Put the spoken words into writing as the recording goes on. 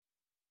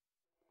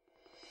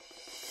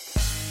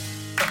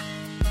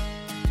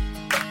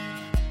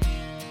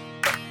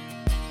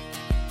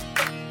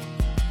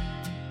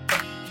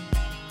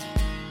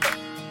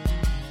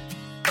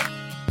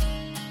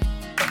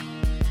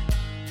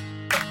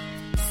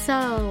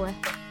So,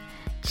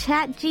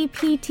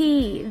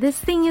 ChatGPT, this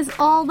thing is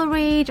all the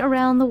rage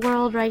around the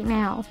world right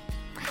now.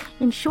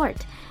 In short,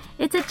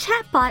 it's a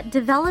chatbot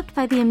developed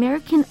by the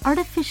American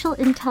Artificial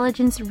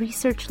Intelligence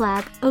Research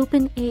Lab,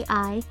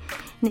 OpenAI,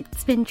 and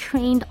it's been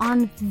trained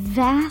on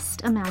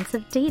vast amounts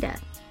of data.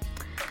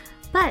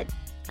 But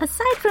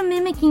aside from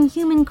mimicking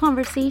human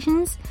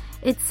conversations,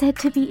 it's said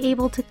to be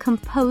able to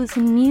compose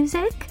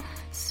music,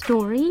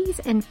 stories,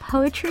 and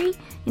poetry,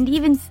 and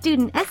even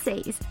student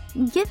essays,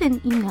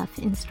 given enough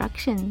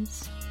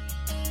instructions.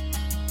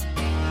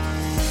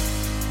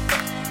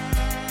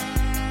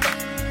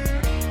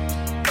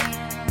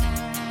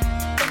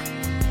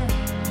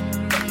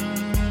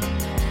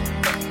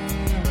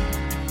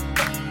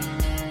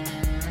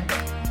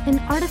 An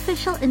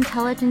artificial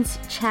intelligence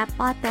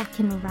chatbot that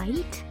can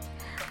write?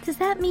 Does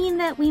that mean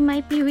that we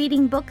might be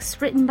reading books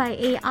written by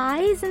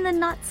AIs in the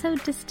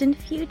not-so-distant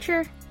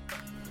future?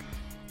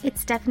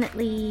 It's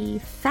definitely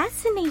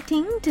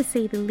fascinating, to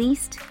say the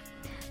least,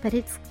 but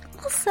it's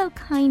also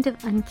kind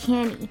of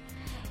uncanny.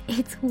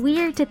 It's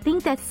weird to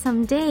think that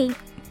someday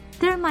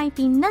there might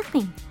be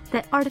nothing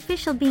that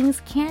artificial beings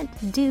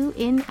can't do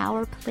in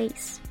our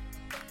place.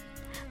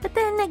 But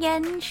then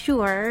again,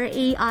 sure,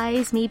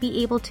 AIs may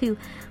be able to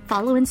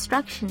follow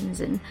instructions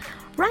and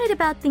write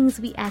about things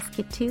we ask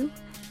it to,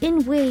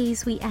 in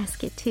ways we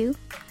ask it to,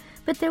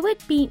 but there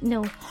would be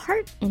no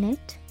heart in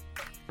it.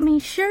 I mean,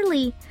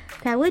 surely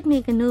that would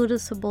make a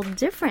noticeable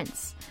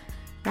difference,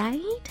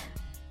 right?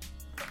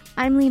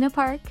 I'm Lena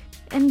Park,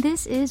 and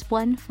this is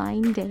One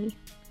Fine Day.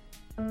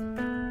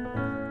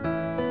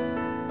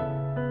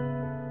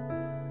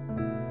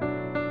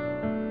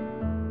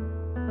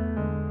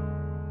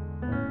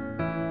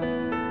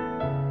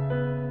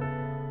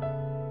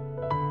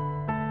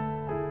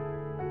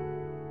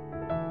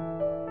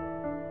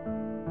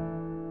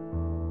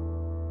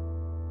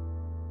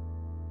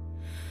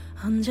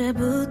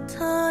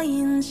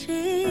 언제부터인지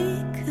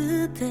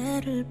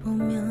그대를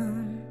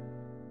보면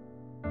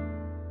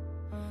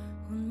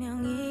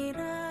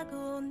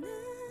운명이라고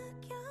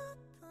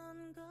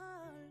느꼈던 걸까.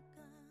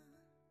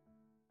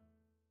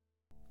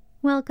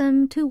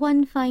 Welcome to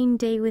One Fine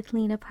Day with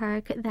Lena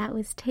Park. That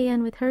was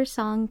Taeyeon with her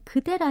song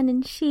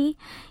그대라는 시,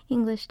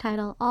 English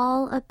title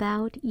All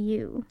About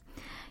You.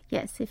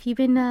 Yes, if you've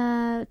been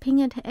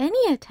paying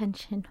any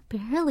attention,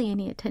 barely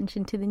any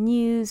attention to the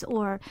news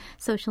or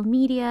social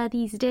media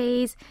these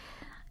days,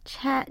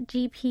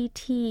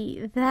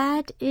 ChatGPT,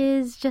 that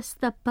is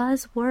just the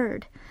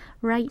buzzword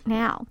right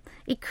now.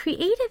 A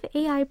creative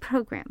AI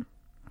program.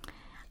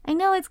 I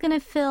know it's going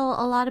to fill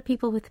a lot of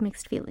people with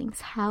mixed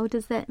feelings. How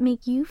does that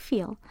make you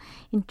feel?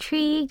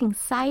 Intrigued,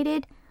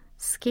 excited,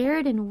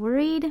 scared, and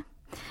worried?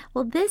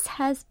 Well, this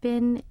has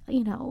been,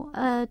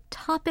 a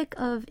topic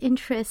of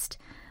interest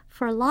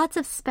for lots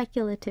of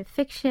speculative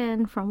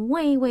fiction from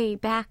way, way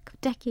back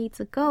decades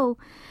ago.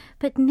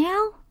 But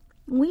now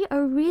we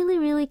are really,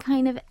 really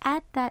kind of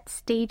at that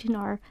stage in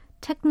our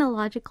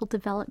technological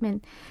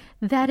development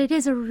that it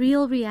is a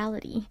real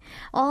reality.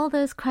 All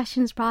those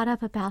questions brought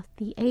up about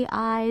the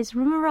AIs,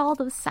 remember all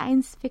those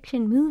science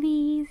fiction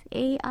movies,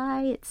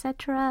 AI,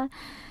 etc.?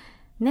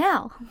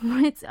 Now,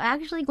 it's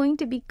actually going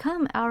to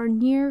become our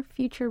near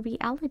future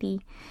reality.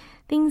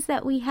 Things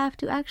that we have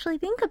to actually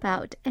think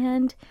about,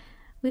 and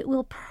it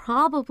will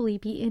probably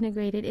be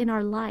integrated in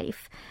our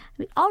life.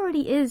 It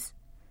already is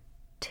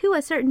to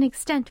a certain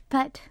extent,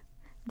 but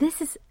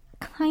this is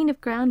kind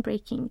of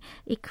groundbreaking.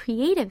 A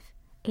creative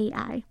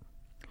AI.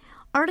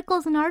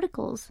 Articles and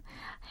articles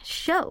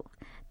show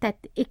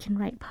that it can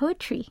write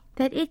poetry,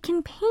 that it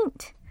can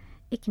paint,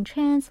 it can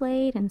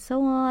translate, and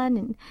so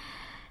on.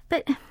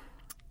 But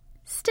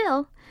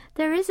still,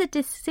 there is a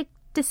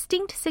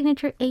distinct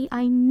signature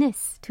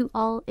AI-ness to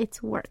all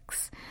its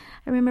works.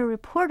 I remember a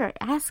reporter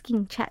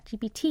asking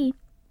ChatGPT,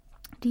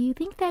 "Do you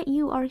think that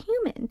you are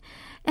human?"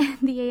 And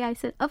the AI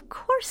said, "Of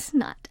course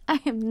not.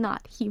 I am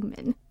not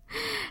human."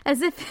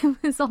 As if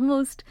it was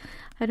almost,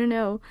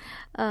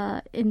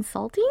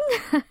 insulting.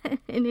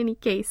 In any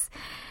case,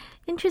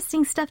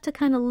 interesting stuff to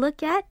kind of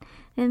look at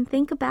and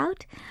think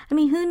about. I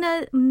mean, who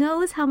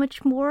knows how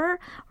much more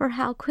or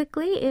how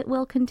quickly it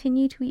will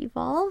continue to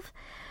evolve.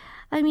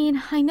 I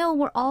mean, I know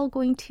we're all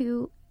going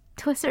to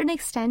a certain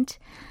extent,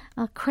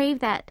 crave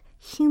that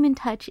human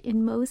touch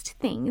in most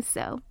things.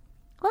 So,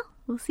 well,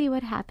 we'll see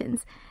what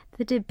happens.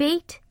 The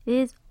debate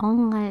is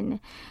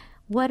on.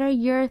 What are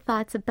your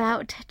thoughts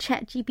about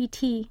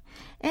ChatGPT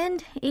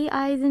and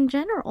AIs in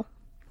general?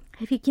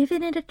 Have you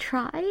given it a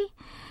try?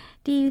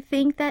 Do you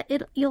think that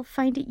you'll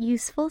find it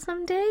useful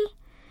someday?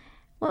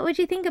 What would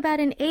you think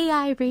about an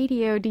AI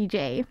radio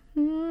DJ?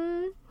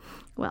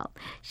 Well,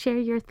 share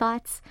your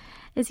thoughts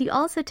as you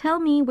also tell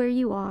me where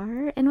you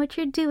are and what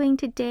you're doing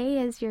today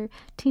as you're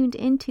tuned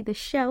into the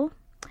show.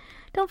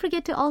 Don't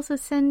forget to also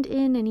send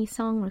in any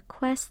song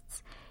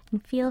requests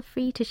and feel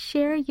free to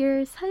share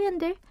your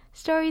사연들,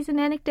 stories and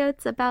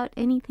anecdotes about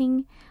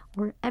anything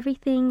or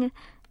everything.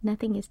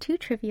 Nothing is too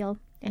trivial.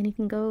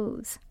 Anything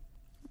goes.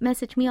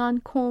 Message me on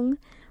Kong,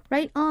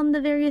 right on the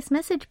various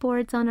message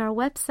boards on our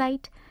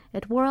website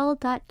at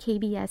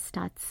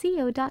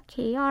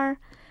world.kbs.co.kr,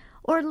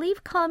 or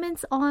leave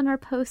comments on our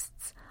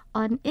posts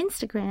on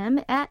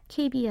Instagram at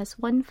KBS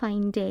One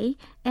Fine Day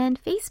and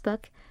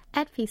Facebook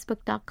at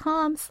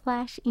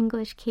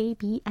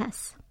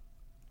facebook.com/EnglishKBS.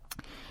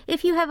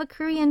 If you have a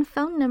Korean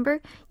phone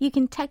number, you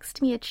can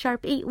text me at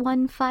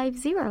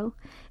 #8150.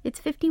 It's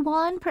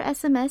 51 per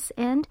SMS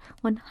and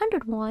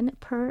 101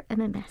 per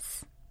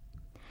MMS.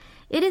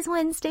 It is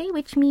Wednesday,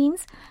 which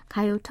means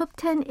Gayo Top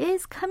 10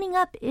 is coming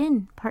up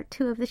in part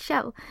 2 of the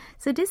show,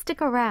 so do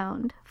stick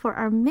around for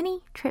our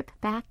mini trip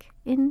back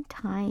in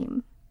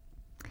time.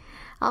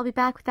 I'll be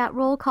back with that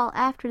roll call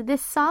after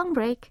this song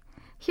break.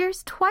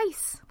 Here's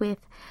Twice with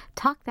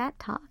Talk That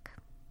Talk.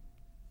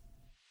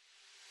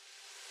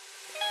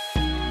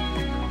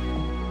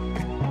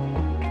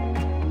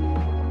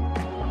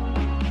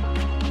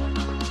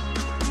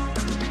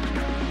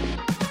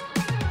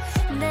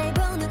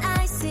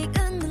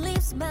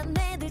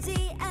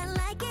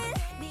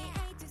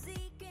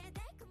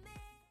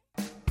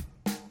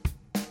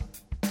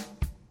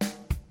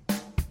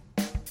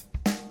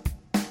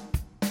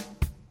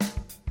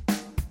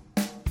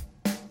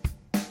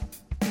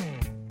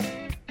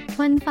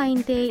 One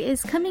Fine Day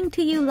is coming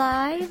to you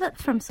live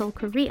from Seoul,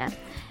 Korea.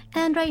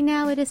 And right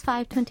now it is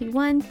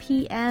 5:21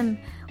 p.m.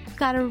 We've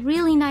got a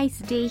really nice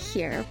day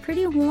here.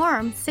 Pretty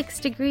warm, 6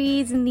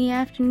 degrees in the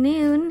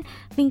afternoon.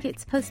 I think it's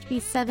supposed to be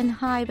 7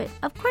 high, but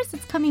of course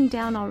it's coming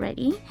down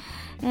already.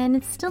 And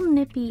it's still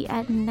nippy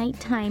at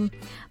nighttime.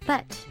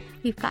 But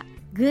we've got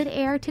good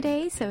air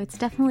today, so it's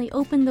definitely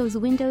open those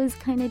windows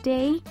kind of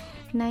day.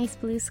 Nice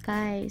blue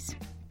skies.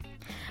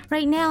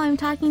 Right now, I'm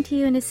talking to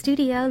you in a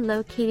studio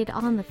located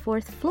on the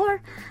 4th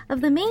floor of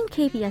the main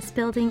KBS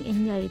building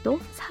in Yeouido,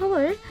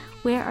 Seoul.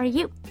 Where are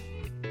you?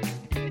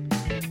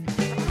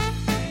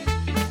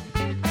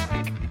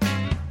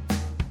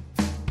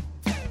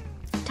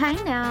 Time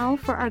now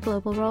for our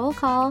global roll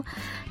call.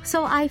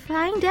 So I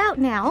find out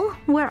now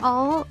where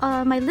all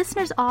my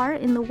listeners are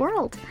in the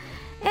world.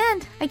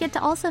 And I get to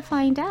also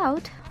find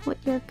out what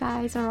your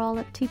guys are all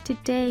up to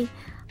today.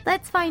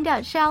 Let's find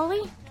out, shall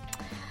we?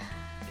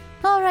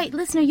 All right,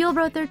 listener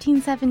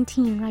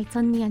Yobro1317 writes,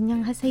 언니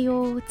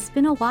안녕하세요. It's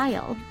been a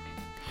while.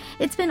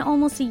 It's been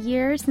almost a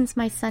year since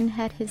my son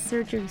had his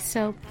surgery,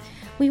 so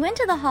we went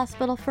to the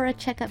hospital for a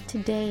checkup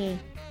today.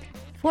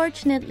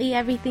 Fortunately,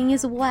 everything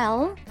is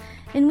well,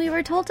 and we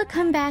were told to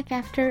come back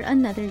after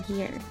another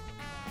year.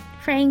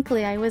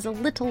 Frankly, I was a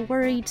little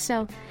worried,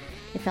 so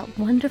it felt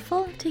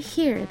wonderful to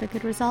hear the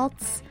good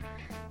results.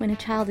 When a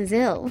child is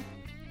ill,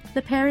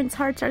 the parents'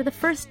 hearts are the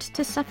first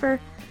to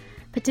suffer.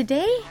 But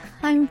today,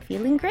 I'm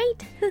feeling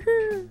great.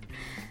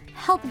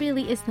 Health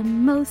really is the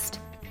most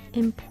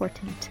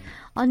important.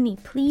 언니,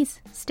 please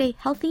stay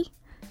healthy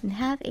and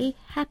have a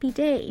happy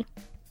day.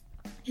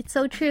 It's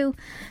so true.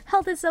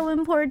 Health is so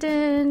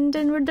important,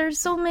 and there's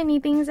so many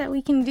things that we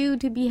can do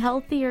to be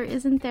healthier,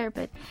 isn't there?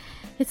 But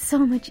it's so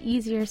much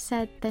easier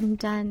said than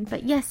done.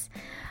 But yes,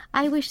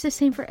 I wish the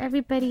same for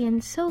everybody,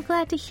 and so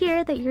glad to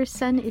hear that your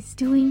son is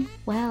doing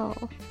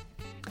well.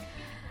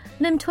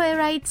 Lim Tue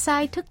writes,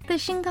 I took the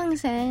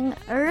Shinkansen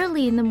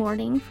early in the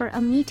morning for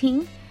a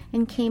meeting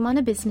and came on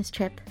a business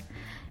trip.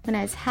 When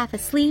I was half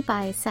asleep,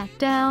 I sat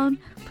down,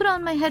 put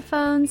on my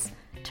headphones,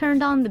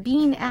 turned on the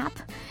Bean app,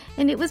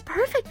 and it was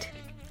perfect.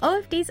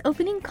 OFD's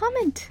opening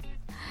comment.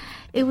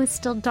 It was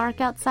still dark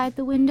outside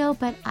the window,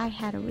 but I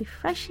had a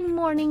refreshing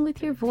morning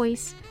with your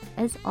voice,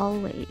 as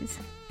always.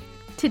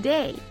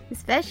 Today,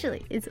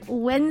 especially, is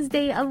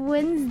Wednesday of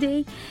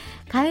Wednesday.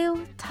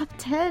 Gayo Top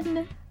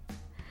 10.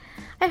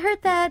 I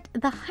heard that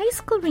the high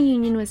school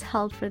reunion was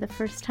held for the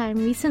first time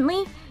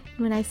recently.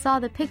 When I saw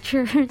the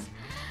pictures,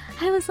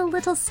 I was a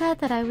little sad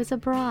that I was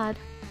abroad.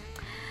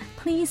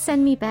 Please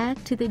send me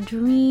back to the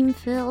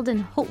dream-filled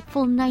and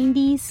hopeful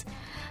 90s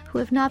who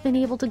have not been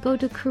able to go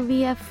to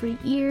Korea for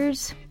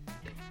years.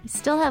 I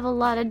still have a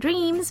lot of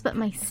dreams, but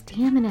my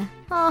stamina.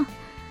 Oh,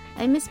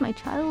 I miss my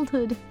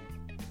childhood.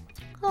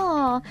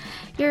 Oh,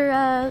 your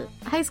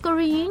high school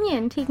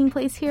reunion taking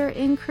place here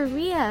in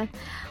Korea.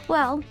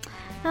 Well,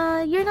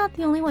 you're not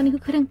the only one who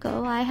couldn't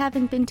go. I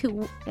haven't been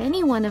to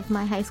any one of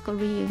my high school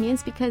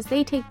reunions because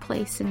they take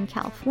place in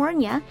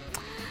California.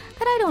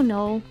 But I don't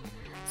know.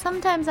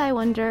 Sometimes I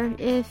wonder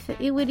if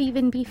it would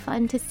even be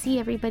fun to see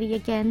everybody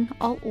again,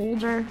 all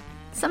older.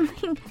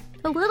 Something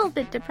a little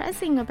bit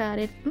depressing about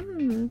it.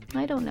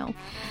 I don't know.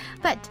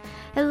 But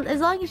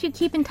as long as you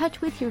keep in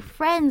touch with your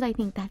friends, I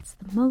think that's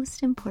the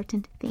most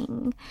important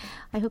thing.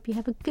 I hope you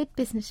have a good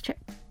business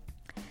trip.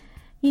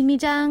 Yun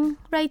Mi-jang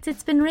writes,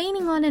 it's been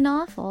raining on and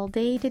off all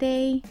day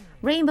today.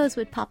 Rainbows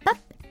would pop up,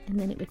 and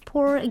then it would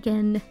pour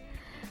again.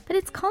 But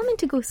it's common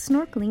to go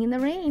snorkeling in the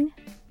rain.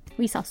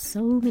 We saw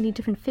so many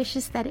different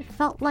fishes that it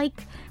felt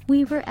like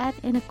we were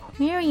at an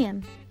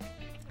aquarium.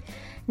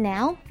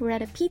 Now, we're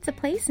at a pizza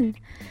place, and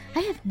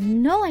I have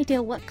no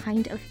idea what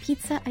kind of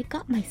pizza I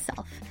got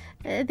myself.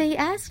 They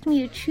asked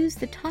me to choose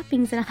the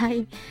toppings, and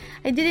I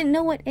didn't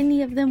know what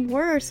any of them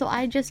were, so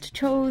I just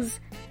chose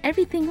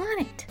everything on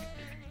it.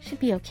 Should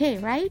be okay,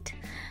 right?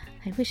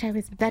 I wish I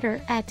was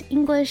better at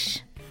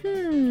English.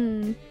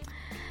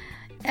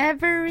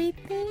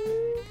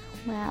 Everything?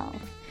 Well,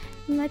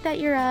 I thought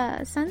your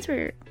sons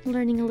were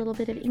learning a little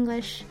bit of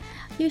English.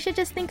 You should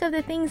just think of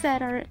the things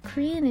that are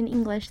Korean and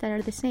English that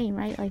are the same,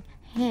 right? Like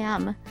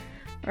ham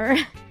or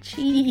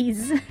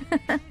cheese.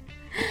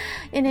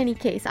 In any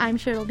case, I'm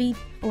sure it'll be,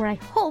 or I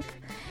hope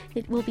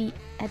it will be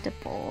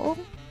edible.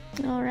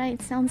 All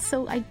right, sounds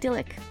so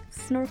idyllic.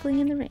 Snorkeling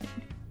in the rain.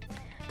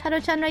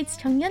 Taro-chan writes,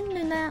 정연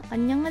누나,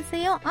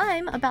 안녕하세요.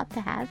 I'm about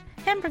to have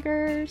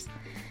hamburgers.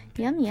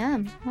 Yum,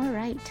 yum. All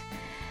right.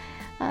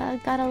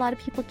 Got a lot of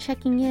people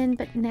checking in,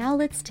 but now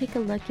let's take a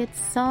look at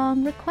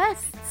song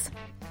requests.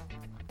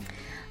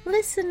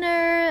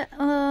 Listener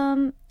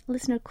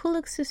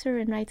Kuluk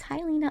Susurin writes, Hi,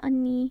 Lena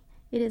Anni.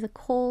 It is a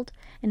cold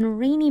and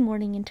rainy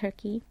morning in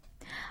Turkey.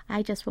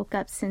 I just woke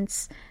up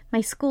since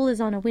my school is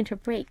on a winter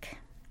break.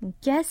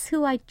 Guess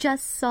who I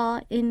just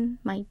saw in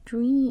my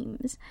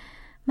dreams?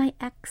 My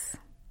ex.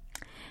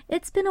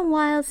 It's been a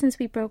while since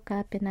we broke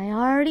up, and I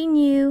already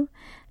knew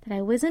that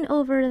I wasn't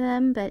over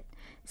them, but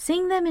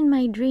seeing them in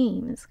my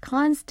dreams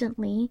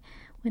constantly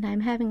when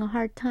I'm having a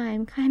hard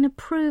time kind of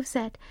proves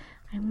that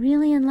I'm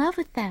really in love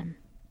with them.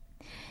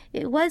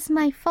 It was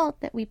my fault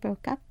that we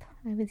broke up.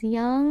 I was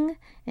young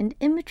and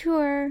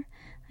immature.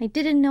 I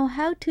didn't know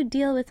how to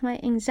deal with my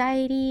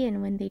anxiety,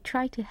 and when they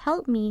tried to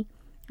help me,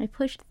 I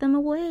pushed them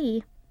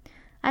away.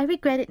 I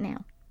regret it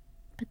now,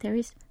 but there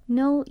is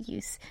no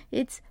use.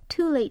 It's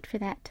too late for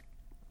that.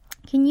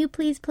 Can you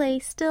please play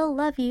Still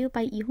Love You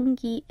by Lee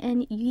Hong-gi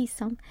and Yoo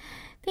Hee-sung?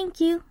 Thank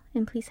you,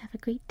 and please have a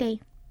great day.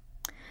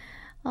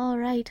 All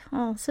right.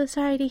 Oh, so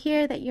sorry to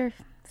hear that you're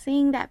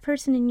seeing that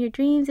person in your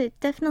dreams. It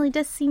definitely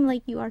does seem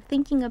like you are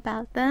thinking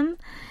about them.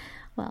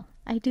 Well,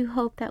 I do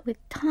hope that with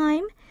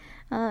time,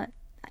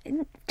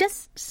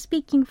 just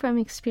speaking from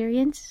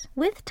experience,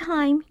 with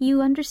time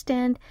you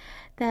understand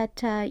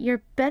that you're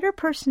a better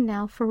person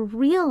now for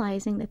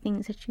realizing the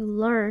things that you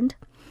learned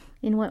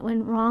in what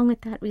went wrong with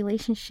that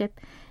relationship.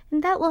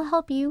 And that will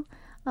help you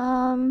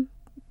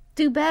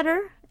do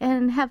better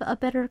and have a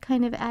better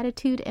kind of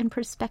attitude and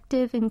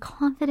perspective and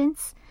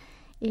confidence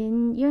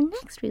in your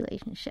next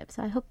relationship.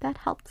 So I hope that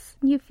helps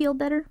you feel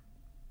better.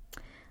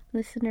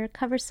 Listener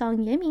cover song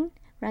Yemin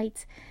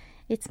writes,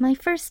 It's my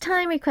first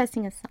time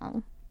requesting a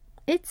song.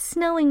 It's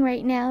snowing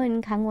right now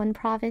in Gangwon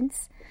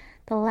province.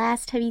 The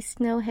last heavy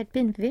snow had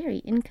been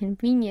very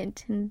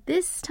inconvenient, and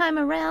this time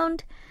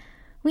around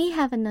we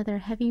have another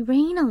heavy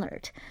rain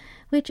alert,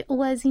 which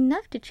was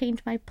enough to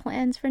change my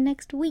plans for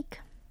next week.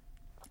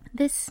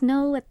 This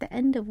snow at the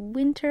end of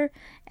winter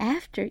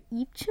after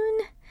Ipchun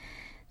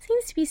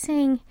seems to be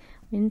saying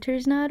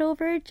winter's not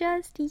over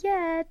just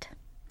yet.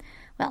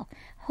 Well,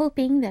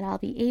 hoping that I'll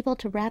be able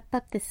to wrap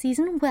up the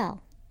season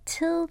well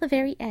till the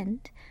very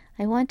end,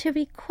 I want to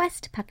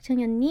request Park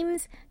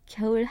Chung-hyun-nim's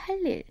겨울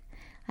할 일.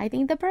 I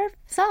think the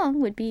song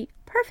would be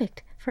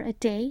perfect for a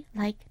day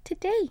like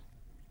today.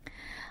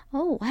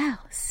 Oh, wow.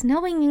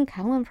 Snowing in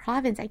Gangwon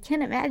province. I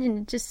can't imagine.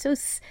 It's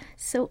just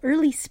so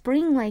early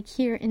spring-like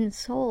here in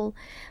Seoul.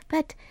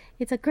 But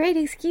it's a great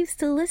excuse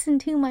to listen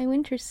to my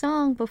winter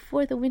song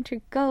before the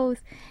winter goes.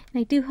 And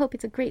I do hope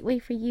it's a great way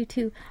for you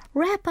to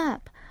wrap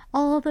up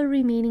all the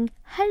remaining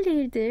할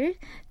일들,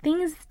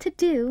 things to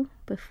do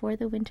before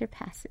the winter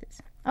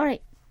passes. All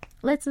right,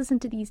 let's listen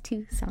to these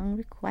two song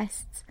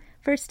requests.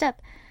 First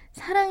up,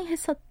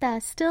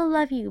 사랑했었다, Still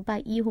Love You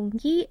by Lee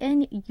Hong-gi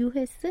and Yoo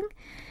Hee-sung.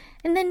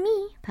 And then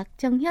me, Park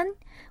Jung-hyun,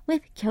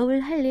 with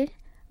겨울 할 일,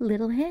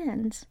 Little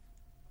Hands.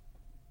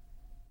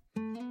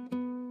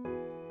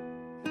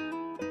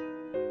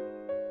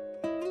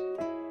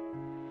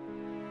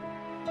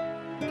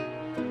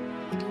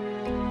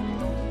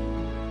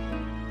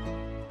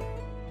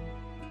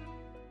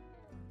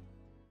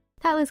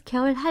 That was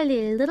겨울 할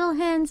일, Little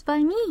Hands by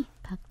me,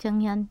 Park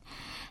Jung-hyun.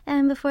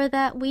 And before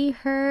that, we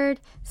heard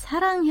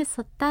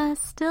사랑했었다,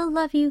 Still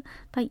Love You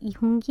by Lee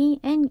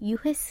Hong-gi and Yoo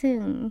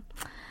Hee-sung.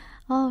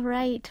 All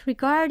right,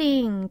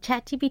 regarding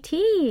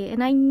ChatGPT,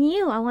 and I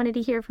knew I wanted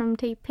to hear from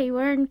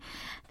Tae-Wern,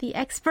 the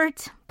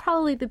expert,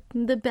 probably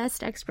the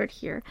best expert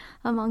here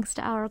amongst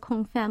our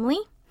Kong family.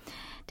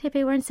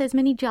 Tae-Wern says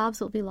many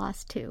jobs will be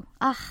lost too.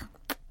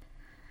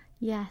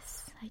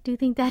 Yes, I do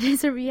think that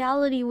is a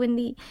reality when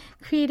the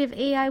creative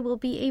AI will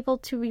be able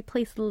to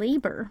replace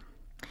labor.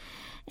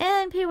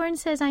 And Tae-Wern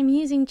says I'm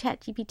using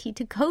ChatGPT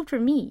to code for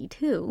me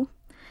too.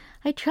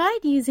 I tried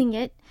using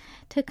it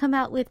to come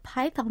out with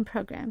Python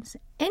programs.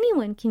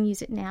 Anyone can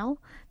use it now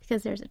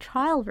because there's a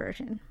trial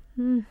version.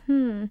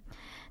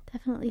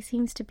 Definitely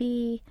seems to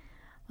be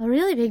a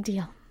really big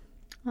deal.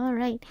 All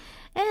right.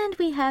 And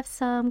we have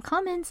some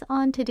comments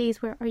on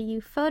today's Where Are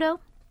You photo.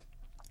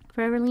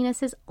 Forever Lena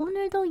says,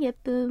 오늘도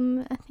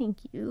예쁨. Thank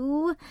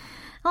you.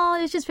 Oh,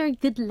 it's just very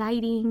good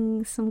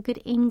lighting, some good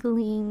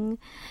angling,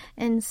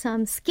 and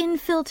some skin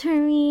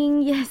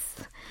filtering.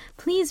 Yes,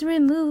 please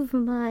remove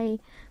my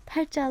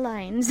팔자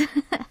lines.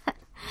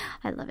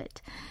 I love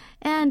it.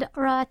 And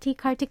Rati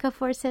Kartika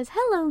 4 says,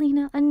 hello,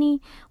 Lena,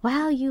 Annie.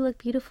 Wow, you look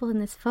beautiful in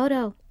this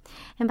photo.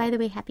 And by the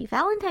way, happy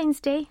Valentine's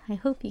Day. I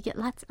hope you get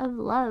lots of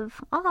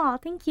love. Oh,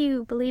 thank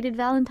you. Belated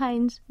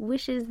Valentine's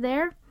wishes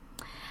there.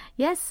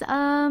 Yes,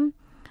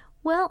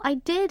 well, I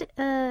did,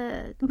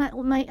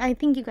 I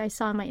think you guys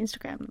saw on my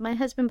Instagram, my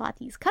husband bought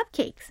these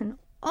cupcakes, and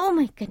oh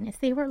my goodness,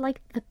 they were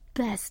like the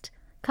best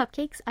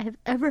cupcakes I have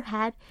ever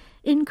had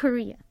in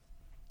Korea.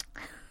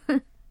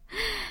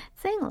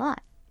 Saying a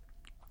lot.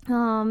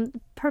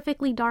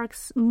 Perfectly dark,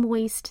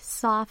 moist,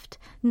 soft,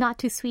 not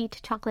too sweet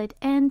chocolate,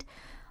 and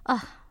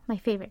my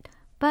favorite,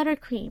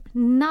 buttercream,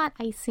 not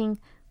icing,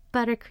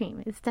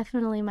 buttercream is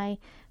definitely my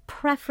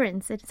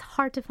preference. It's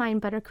hard to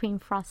find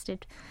buttercream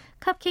frosted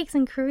cupcakes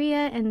in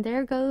Korea, and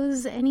there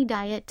goes any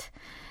diet.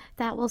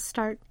 That will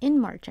start in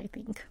March, I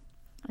think,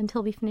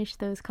 until we finish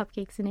those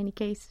cupcakes in any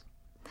case.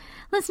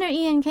 Listener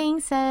Ian King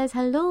says,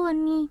 hello,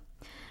 Annie.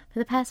 For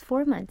the past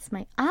 4 months,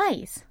 my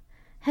eyes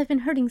have been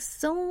hurting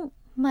so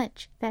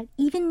much that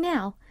even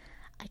now,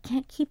 I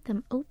can't keep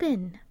them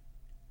open.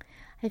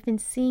 I've been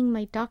seeing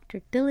my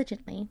doctor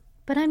diligently,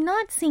 but I'm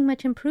not seeing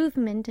much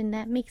improvement, and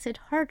that makes it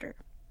harder.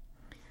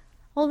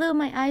 Although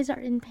my eyes are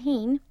in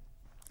pain,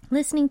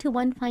 listening to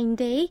One Fine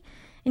Day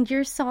and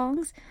your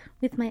songs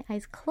with my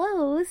eyes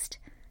closed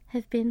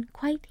have been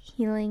quite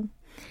healing.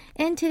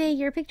 And today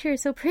your picture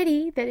is so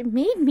pretty that it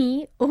made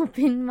me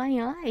open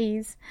my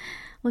eyes.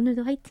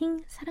 오늘도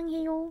화이팅,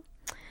 사랑해요.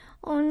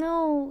 Oh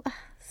no,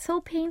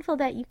 so painful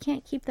that you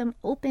can't keep them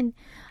open.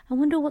 I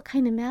wonder what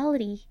kind of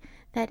malady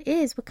that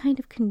is, what kind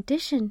of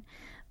condition.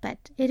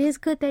 But it is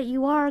good that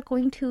you are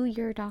going to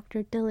your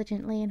doctor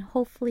diligently, and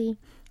hopefully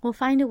we'll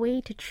find a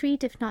way to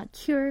treat, if not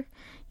cure,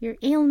 your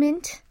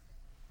ailment.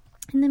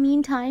 In the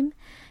meantime,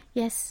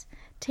 yes,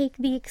 take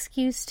the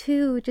excuse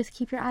to just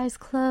keep your eyes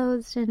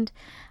closed and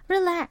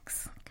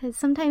relax, because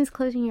sometimes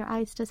closing your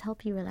eyes does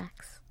help you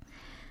relax.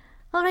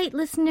 All right,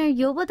 listener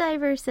Yobo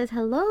Diver says,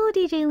 hello,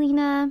 DJ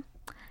Lena.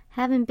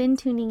 Haven't been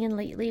tuning in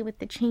lately with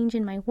the change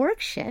in my work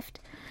shift,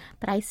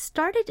 but I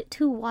started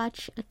to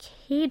watch a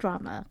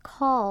K-drama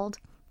called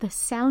The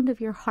Sound of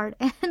Your Heart,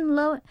 and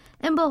lo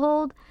and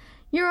behold,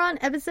 you're on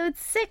episode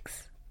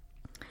 6.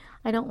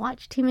 I don't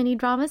watch too many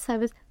dramas, so I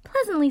was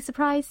pleasantly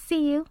surprised to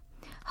see you.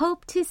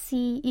 Hope to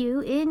see you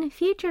in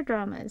future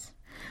dramas.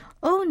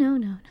 Oh,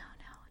 no,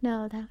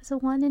 that was a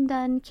one and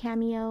done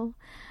cameo.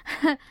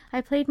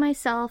 I played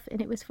myself,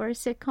 and it was for a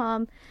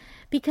sitcom,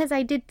 because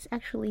I did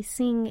actually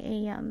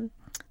sing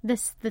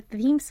the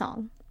theme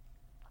song.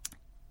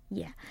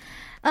 Yeah.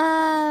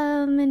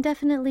 And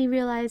definitely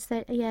realized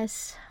that,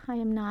 yes, I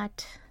am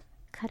not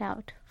cut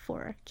out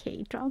for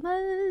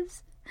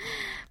K-dramas.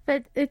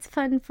 But it's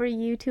fun for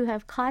you to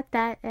have caught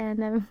that,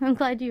 and I'm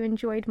glad you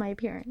enjoyed my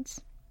appearance.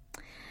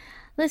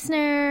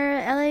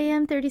 Listener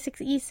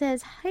LAM36E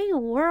says, hi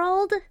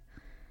world!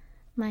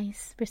 My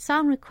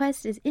song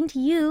request is Into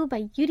You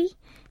by Yuri.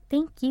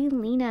 Thank you,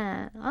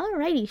 Lena.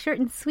 Alrighty, short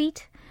and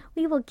sweet.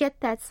 We will get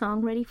that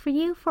song ready for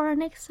you for our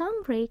next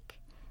song break.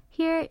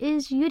 Here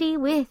is Yuri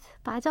with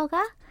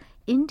빠져가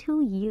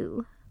Into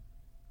You.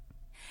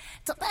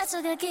 더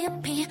빠져가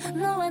깊이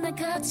너와 나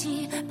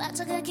같이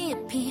빠져가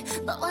깊이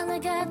너와 나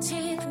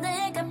같이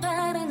내가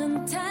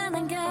바라는 단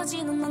한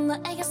가지는 넌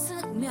나에게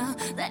스며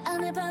내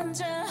안에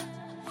번져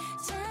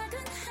작은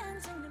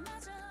한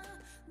장면마저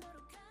너로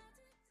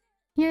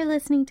가득. You're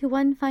listening to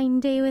One Fine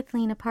Day with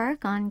Lena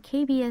Park on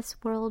KBS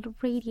World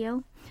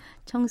Radio.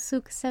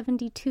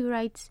 Jongsuk72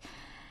 writes,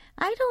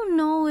 I don't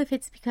know if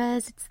it's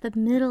because it's the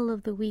middle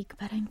of the week,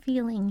 but I'm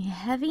feeling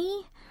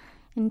heavy.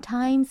 And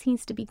time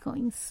seems to be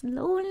going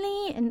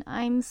slowly, and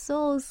I'm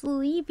so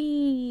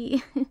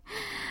sleepy.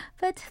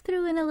 But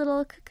threw in a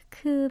little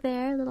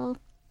there, little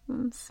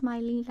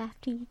smiley,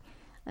 laughy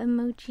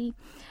emoji.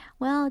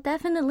 Well,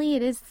 definitely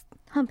it is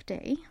hump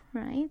day,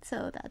 right?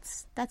 So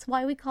that's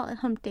why we call it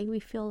hump day. We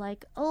feel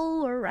like,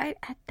 oh, we're right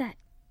at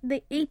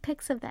the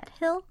apex of that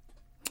hill.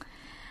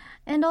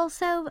 And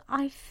also,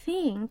 I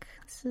think,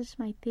 this is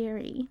my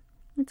theory,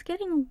 it's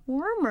getting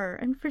warmer,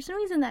 and for some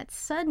reason that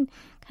sun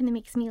kind of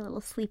makes me a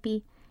little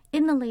sleepy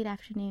in the late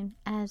afternoon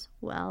as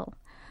well.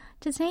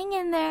 Just hang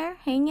in there.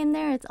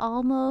 It's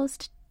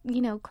almost,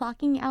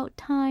 clocking out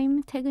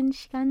time, 퇴근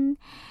시간,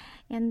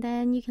 and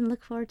then you can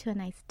look forward to a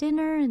nice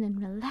dinner and then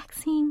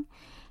relaxing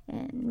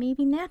and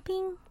maybe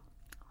napping.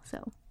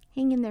 So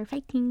hang in there,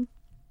 fighting.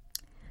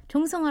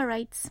 Jong-sung-ah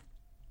writes,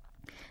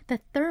 the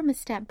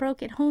thermostat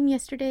broke at home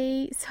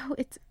yesterday, so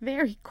it's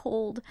very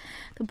cold.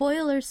 The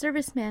boiler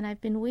serviceman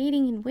I've been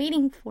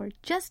waiting for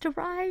just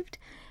arrived,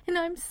 and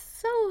I'm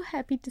so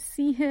happy to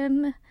see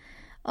him.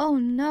 Oh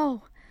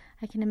no,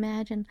 I can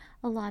imagine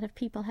a lot of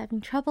people having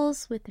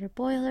troubles with their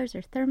boilers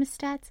or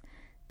thermostats.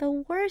 The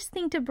worst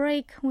thing to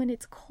break when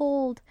it's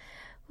cold.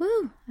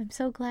 Woo, I'm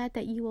so glad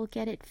that you will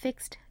get it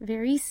fixed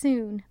very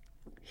soon.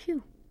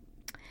 Phew.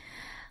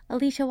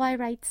 Alicia Y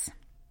writes,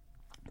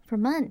 for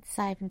months,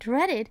 I've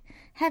dreaded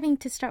having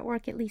to start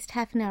work at least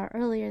half an hour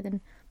earlier than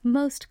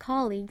most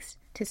colleagues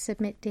to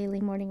submit daily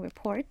morning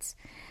reports,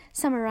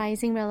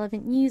 summarizing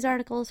relevant news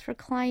articles for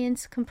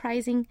clients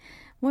comprising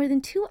more than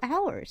 2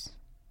 hours.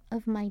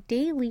 of my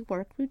daily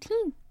work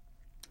routine?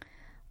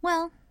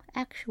 Well,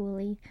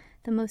 actually,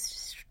 the most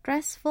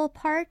stressful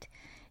part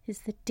is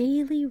the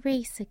daily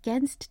race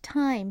against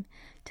time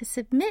to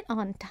submit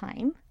on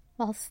time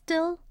while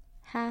still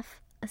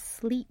half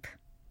asleep.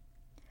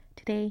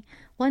 Today,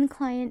 one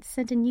client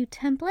sent a new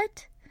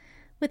template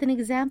with an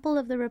example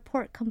of the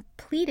report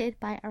completed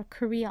by our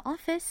Korea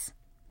office.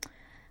 I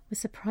was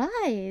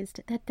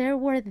surprised that there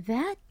were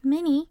that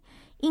many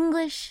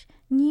English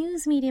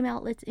news medium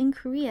outlets in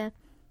Korea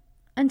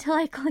until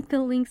I clicked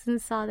the links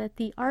and saw that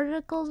the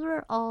articles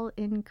were all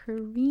in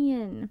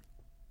Korean.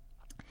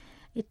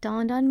 It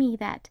dawned on me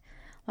that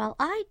while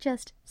I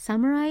just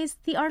summarized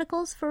the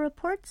articles for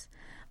reports,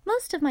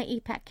 most of my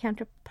APAC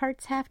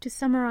counterparts have to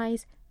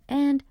summarize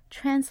and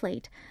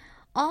translate,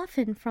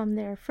 often from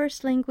their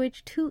first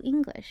language to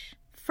English,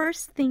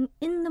 first thing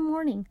in the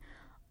morning,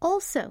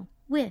 also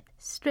with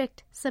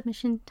strict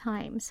submission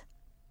times.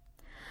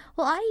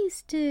 Well, I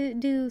used to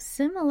do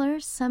similar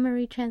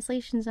summary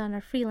translations on a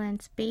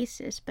freelance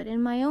basis, but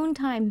in my own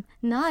time,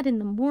 not in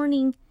the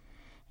morning.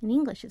 And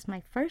English is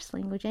my first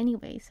language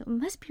anyway, so it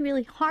must be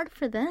really hard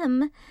for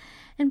them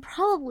and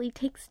probably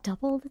takes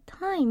double the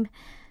time.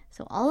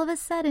 So all of a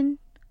sudden,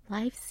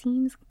 life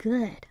seems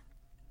good.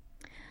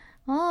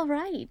 All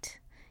right.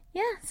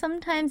 Yeah,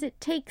 sometimes it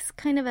takes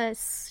kind of a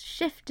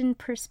shift in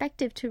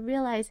perspective to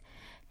realize,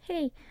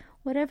 hey,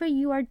 whatever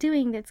you are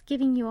doing that's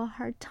giving you a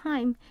hard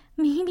time,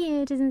 maybe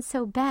it isn't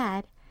so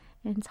bad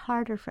and it's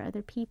harder for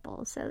other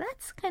people. So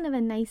that's kind of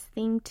a nice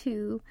thing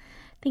to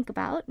think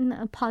about and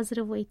a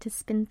positive way to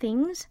spin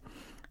things.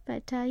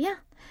 But yeah,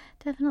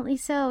 definitely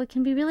so. It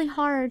can be really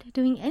hard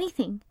doing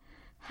anything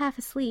half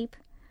asleep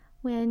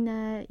when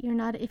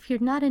if you're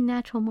not a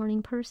natural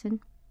morning person.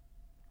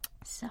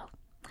 So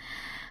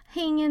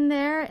hang in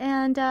there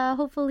and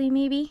hopefully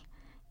maybe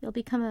you'll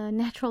become a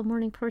natural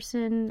morning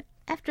person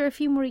after a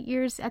few more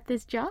years at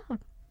this job.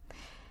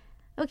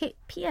 Okay,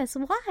 P.S.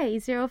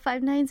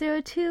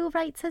 Y05902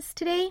 writes us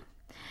today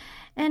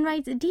and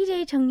writes,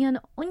 DJ 정연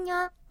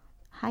오냐?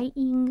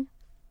 Hi-ing.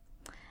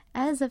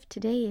 As of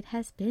today, it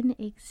has been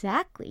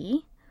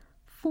exactly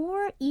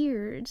 4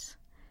 years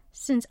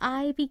since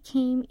I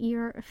became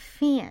your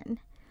fan.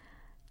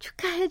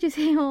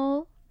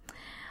 축하해주세요.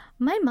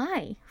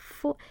 My.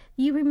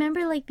 You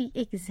remember like the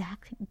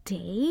exact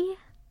day?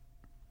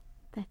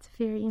 That's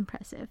very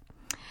impressive.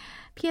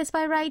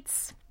 PSY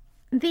writes,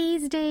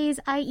 these days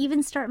I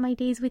even start my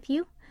days with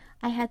you.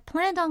 I had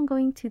planned on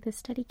going to the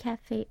study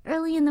cafe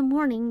early in the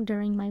morning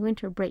during my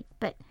winter break,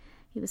 but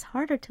it was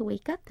harder to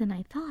wake up than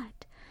I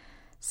thought.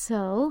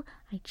 So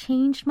I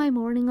changed my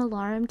morning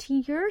alarm to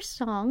your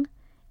song,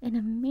 and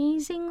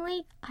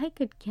amazingly, I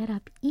could get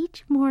up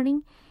each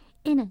morning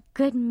in a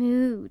good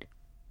mood.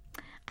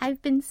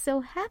 I've been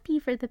so happy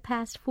for the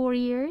past 4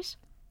 years.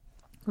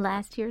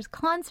 Last year's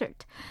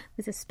concert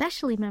was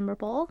especially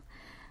memorable.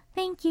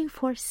 Thank you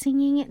for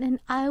singing it, and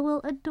I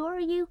will adore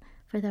you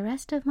for the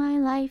rest of my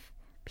life.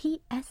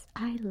 P.S.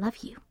 I love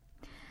you.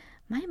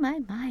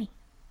 My.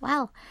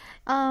 Wow.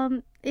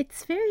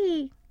 It's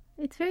very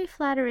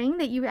flattering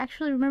that you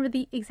actually remember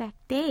the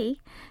exact day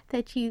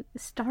that you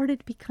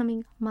started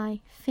becoming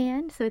my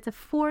fan. So it's a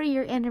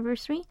 4-year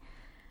anniversary.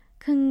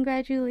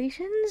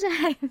 Congratulations.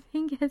 I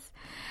think it's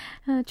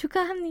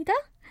축하합니다.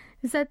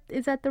 Is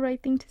that the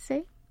right thing to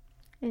say?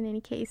 In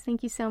any case,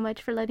 thank you so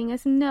much for letting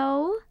us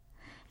know.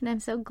 And I'm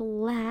so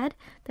glad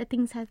that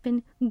things have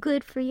been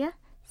good for you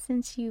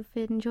since you've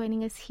been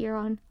joining us here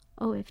on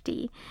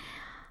OFD.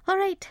 All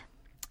right,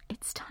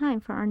 it's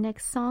time for our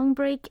next song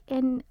break,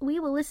 and we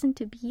will listen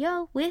to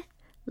Bio with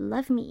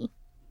Love Me.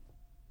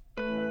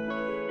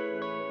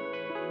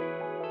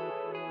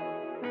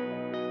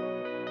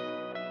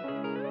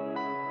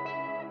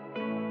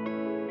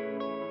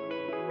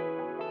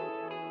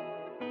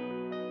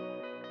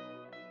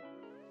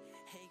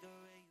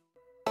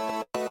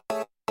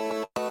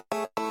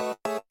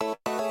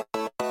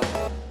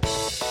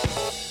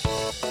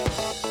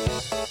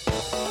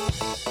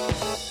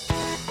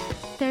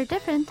 They're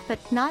different, but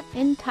not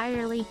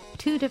entirely.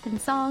 2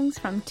 different songs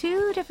from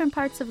 2 different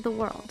parts of the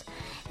world.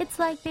 It's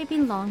like they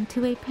belong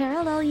to a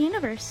parallel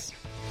universe.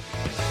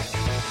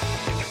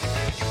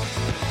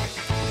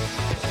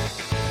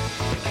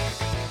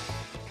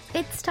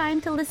 It's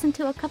time to listen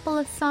to a couple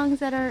of songs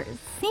that are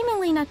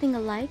seemingly nothing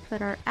alike,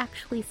 but are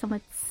actually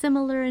somewhat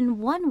similar in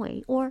one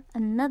way or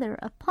another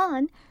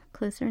upon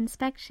closer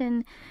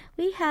inspection.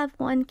 We have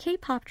one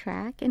K-pop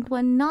track and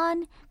one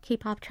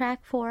non-K-pop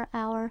track for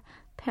our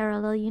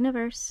parallel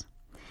universe.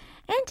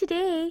 And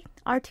today,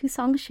 our 2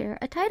 songs share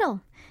a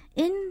title,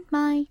 In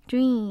My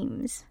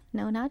Dreams.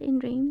 No, not in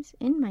dreams,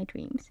 in my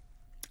dreams.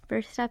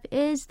 First up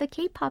is the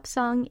K-pop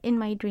song In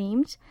My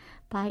Dreams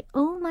by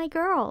Oh My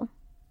Girl.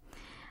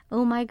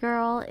 Oh My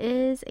Girl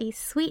is a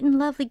sweet and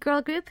lovely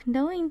girl group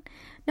known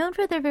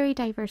for their very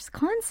diverse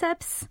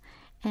concepts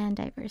and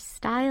diverse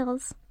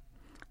styles.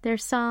 Their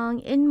song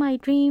In My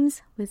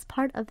Dreams was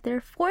part of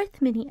their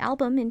 4th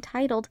mini-album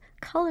entitled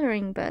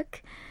Coloring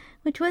Book,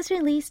 which was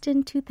released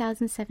in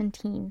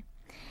 2017.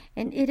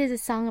 And it is a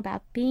song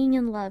about being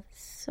in love,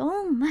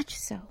 so much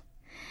so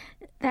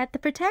that the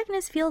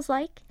protagonist feels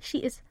like she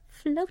is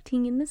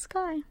floating in the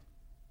sky.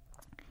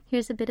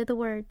 Here's a bit of the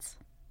words.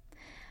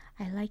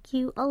 I like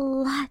you a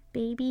lot,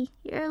 baby.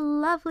 You're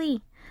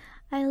lovely.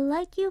 I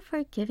like you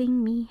for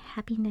giving me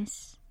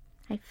happiness.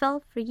 I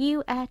fell for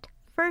you at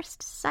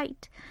first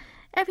sight.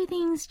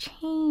 Everything's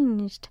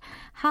changed.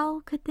 How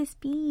could this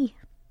be?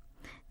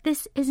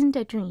 This isn't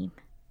a dream.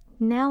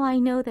 Now I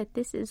know that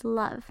this is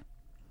love.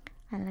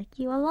 I like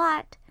you a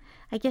lot.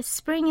 I guess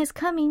spring is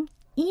coming,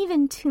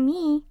 even to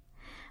me.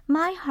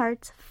 My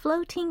heart's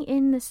floating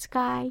in the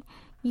sky.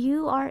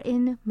 You are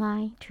in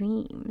my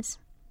dreams.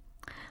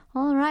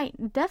 All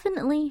right,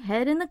 definitely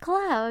head in the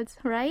clouds,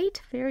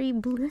 right? Very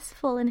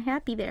blissful and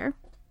happy there.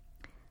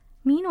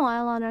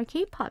 Meanwhile, on our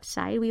K-pop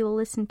side, we will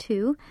listen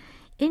to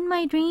In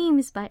My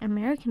Dreams by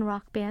American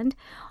rock band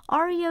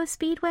REO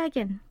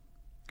Speedwagon.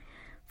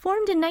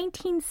 Formed in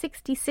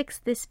 1966,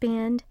 this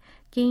band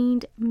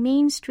gained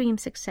mainstream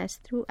success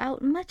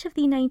throughout much of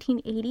the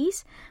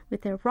 1980s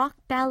with their rock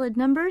ballad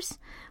numbers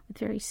with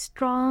very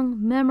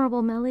strong,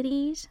 memorable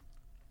melodies.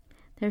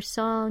 Their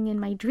song In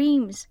My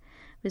Dreams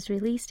was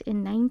released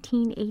in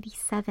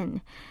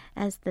 1987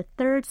 as the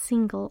third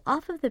single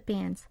off of the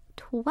band's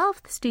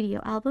 12th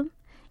studio album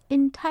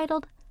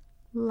entitled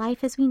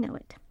Life as We Know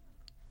It.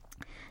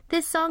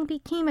 This song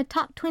became a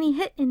top 20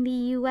 hit in the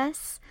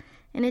U.S.,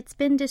 and it's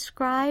been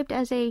described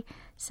as a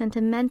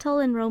sentimental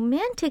and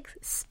romantic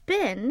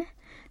spin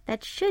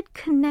that should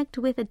connect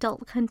with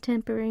adult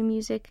contemporary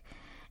music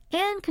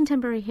and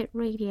contemporary hit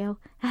radio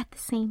at the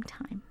same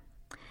time.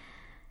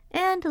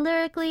 And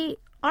lyrically,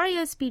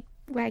 REO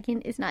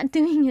Speedwagon is not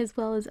doing as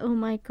well as Oh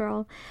My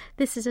Girl.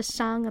 This is a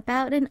song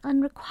about an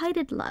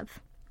unrequited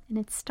love, and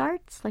it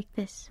starts like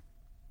this.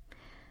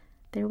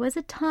 There was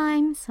a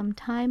time, some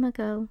time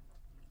ago,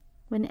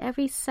 when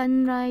every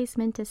sunrise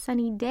meant a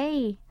sunny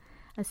day.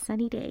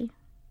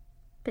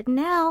 But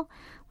now,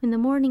 when the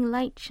morning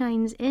light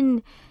shines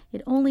in,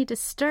 it only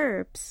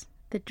disturbs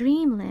the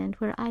dreamland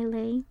where I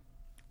lay.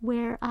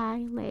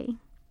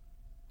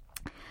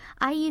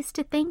 I used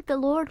to thank the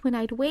Lord when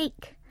I'd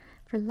wake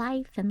for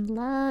life and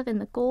love and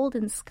the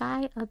golden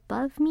sky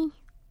above me.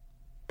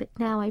 But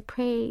now I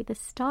pray the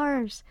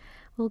stars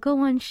will go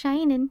on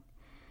shining.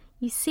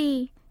 You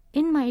see,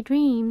 in my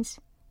dreams,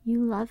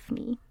 you love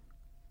me.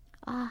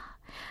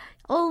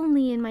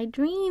 Only in my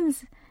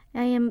dreams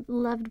I am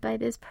loved by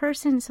this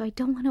person, so I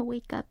don't want to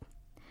wake up.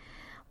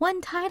 One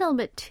title,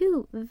 but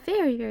two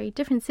very, very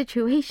different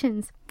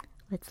situations.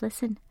 Let's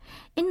listen.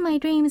 In My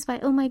Dreams by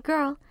Oh My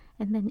Girl,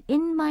 and then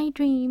In My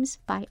Dreams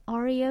by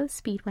REO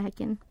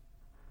Speedwagon.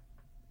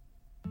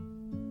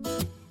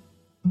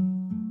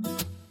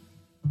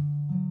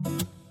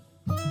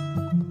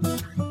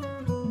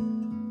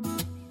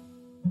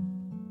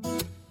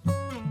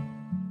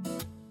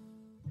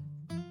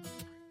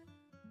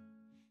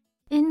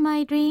 In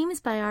My Dreams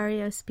by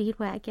REO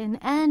Speedwagon,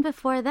 and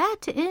before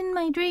that, In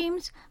My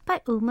Dreams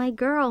by Oh My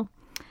Girl.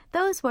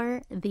 Those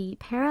were the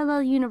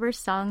Parallel Universe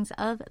songs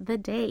of the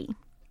day.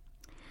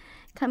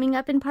 Coming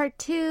up in part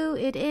 2,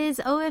 it is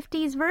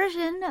OFD's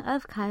version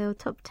of Gayo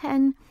Top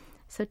 10,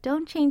 so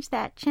don't change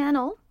that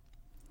channel.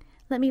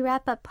 Let me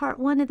wrap up part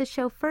 1 of the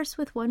show first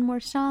with one more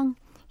song.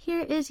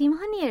 Here is Im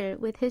Han-il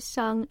with his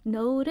song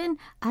노을은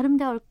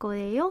아름다울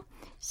거예요.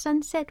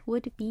 Sunset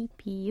would be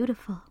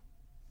beautiful.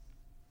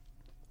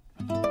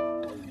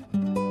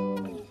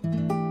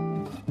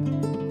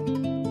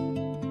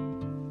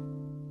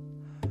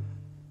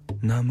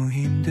 너무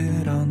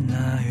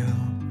힘들었나요?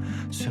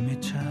 숨이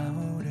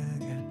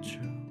차오르겠죠.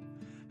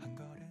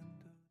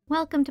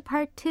 Welcome to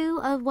part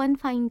 2 of One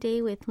Fine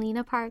Day with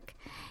Lena Park.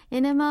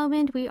 In a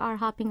moment, we are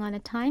hopping on a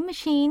time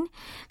machine,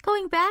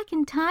 going back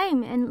in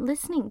time and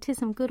listening to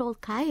some good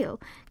old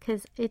Gayo,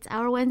 because it's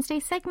our Wednesday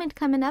segment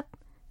coming up,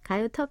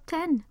 Gayo Top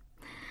 10.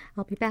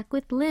 I'll be back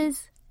with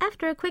Liz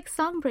after a quick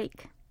song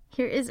break.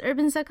 Here is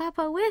Urban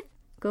Zacapa with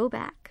Go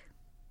Back.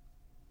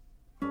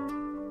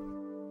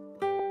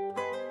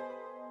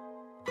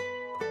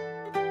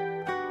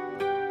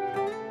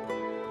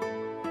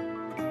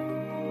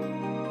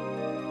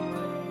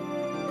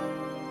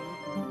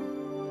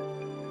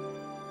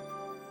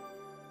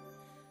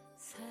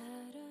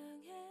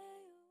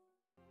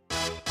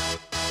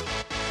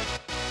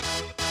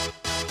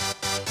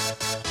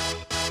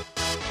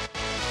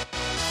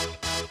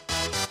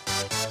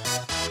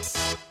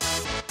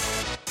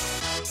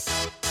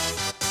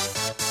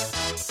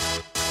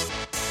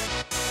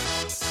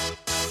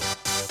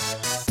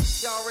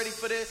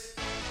 For this.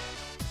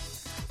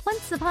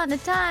 Once upon a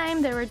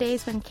time, there were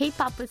days when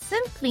K-pop was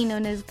simply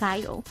known as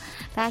Gayo.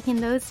 Back in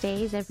those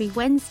days, every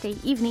Wednesday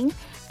evening,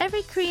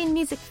 every Korean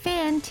music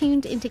fan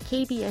tuned into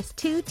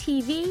KBS2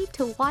 TV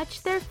to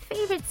watch their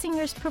favorite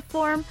singers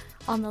perform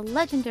on the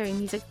legendary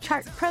music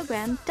chart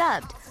program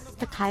dubbed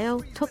the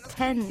Gayo Top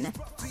 10.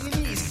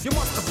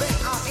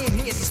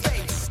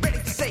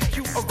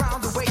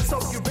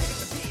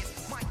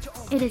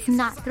 It is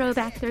not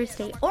Throwback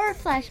Thursday or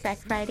Flashback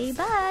Friday,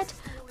 but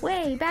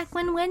way back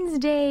when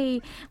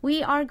Wednesday,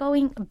 we are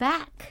going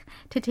back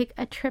to take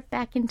a trip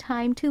back in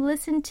time to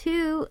listen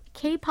to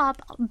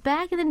K-pop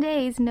back in the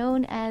days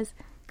known as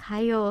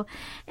Gayo.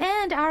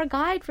 And our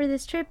guide for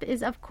this trip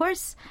is, of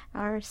course,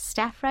 our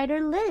staff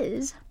writer,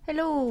 Liz.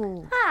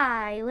 Hello.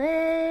 Hi,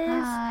 Liz.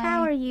 Hi.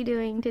 How are you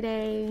doing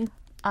today?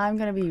 I'm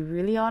going to be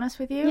really honest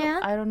with you. Yeah?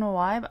 I don't know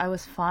why, but I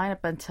was fine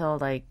up until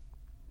like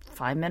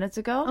 5 minutes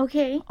ago.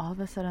 Okay. All of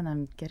a sudden,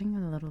 I'm getting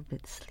a little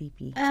bit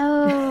sleepy.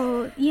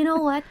 Oh, you know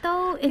what,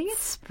 though? I think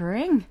it's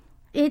spring.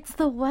 It's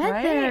the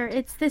weather. Right?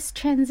 It's this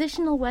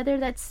transitional weather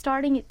that's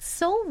starting. It's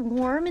so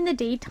warm in the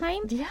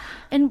daytime. Yeah.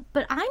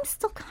 But I'm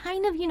still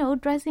kind of,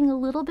 dressing a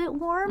little bit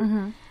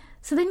warm.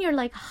 So then you're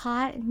like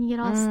hot and you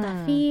get all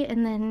stuffy,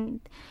 and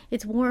then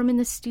it's warm in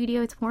the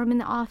studio, it's warm in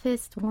the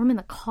office, it's warm in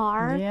the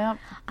car. Yep.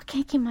 I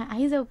can't keep my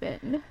eyes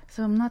open.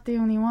 So I'm not the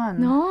only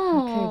one.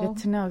 No. Okay,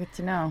 good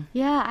to know.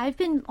 Yeah, I've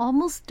been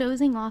almost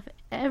dozing off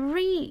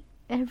every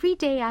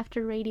day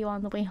after radio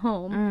on the way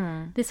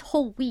home this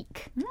whole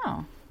week.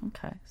 Oh,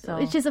 okay. So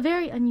It's just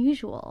very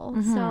unusual.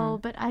 So,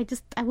 but I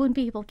wouldn't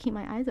be able to keep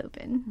my eyes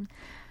open.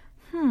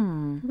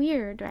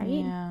 Weird, right?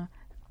 yeah.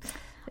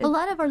 A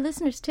lot of our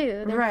listeners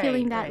too. They're Right,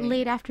 feeling that right.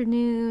 late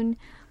afternoon,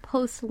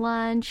 post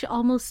lunch,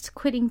 almost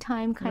quitting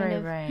time kind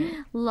of Right.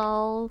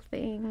 lull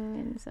thing.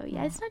 And so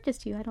yeah, it's not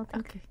just you. I don't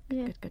think. Okay.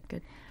 Yeah,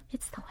 Good.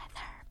 it's the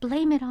weather.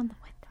 Blame it on the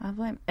weather. I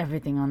blame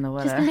everything on the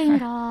weather. Just blame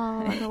it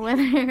all on the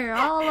weather.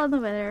 All on the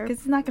weather. Because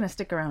it's not going to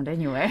stick around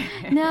anyway.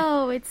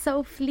 No, it's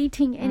so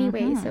fleeting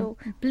anyway. So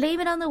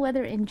blame it on the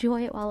weather.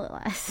 Enjoy it while it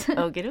lasts.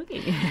 Okie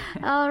dokie.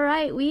 All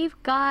right, we've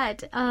got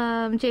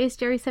JS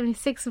Jerry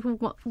 76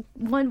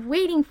 one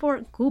waiting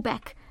for go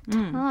back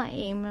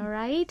time,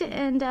 right?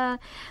 And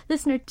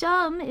listener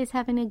Jum is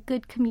having a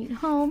good commute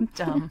home.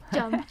 Jum.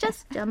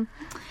 Just Jum.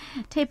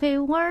 Taipei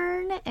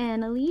Warren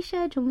and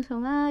Alicia, Jung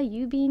Song-ah,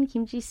 Yubin,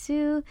 Kim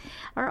Ji-soo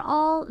are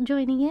all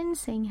joining in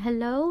saying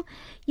hello.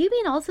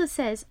 Yubin also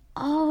says,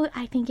 "Oh,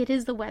 I think it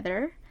is the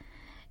weather."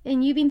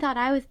 And Yubin thought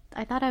I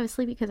thought I was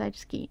sleepy because I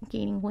just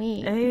gaining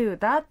weight. Ew,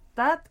 that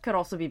could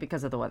also be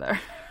because of the weather.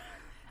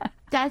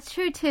 That's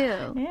true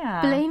too.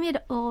 Yeah. Blame it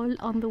all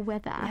on the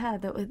weather. Yeah,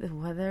 the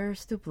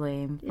weather's to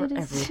blame for It is,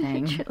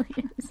 everything. It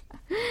really is.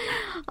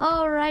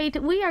 All right,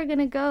 we are going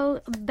to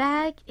go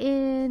back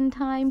in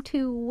time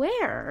to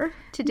where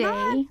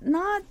today?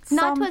 Not to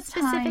a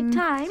specific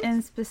time.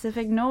 In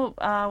specific, no.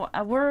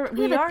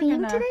 We have a are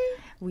theme gonna. today?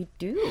 We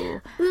do.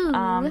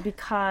 Ooh.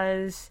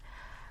 Because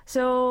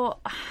so,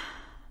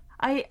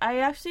 I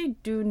actually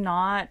do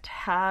not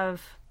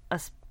have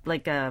a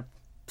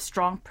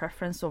strong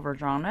preference over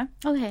genre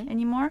Okay.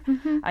 anymore.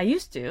 I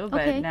used to, but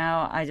Okay.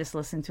 now I just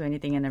listen to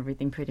anything and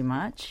everything pretty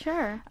much.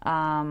 Sure.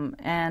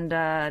 And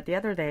the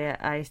other day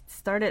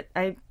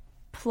I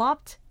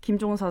plopped Kim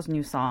Jong-seo's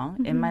new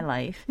song In My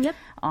Life Yep.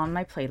 on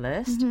my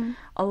playlist,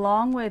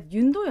 along with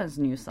Yoon Do-yeon's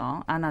new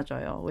song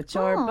안아줘요, which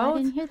are Oh, I both.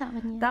 didn't hear that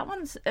one yet. That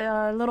one's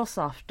a little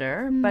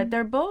softer, but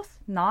they're both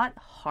not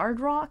hard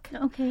rock.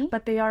 Okay.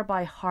 But they are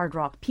by hard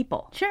rock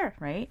people. Sure.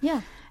 Right?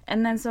 Yeah.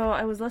 And then so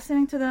I was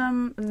listening to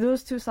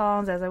those two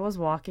songs as I was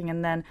walking,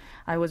 and then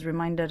I was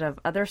reminded of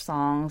other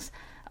songs,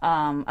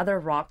 other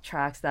rock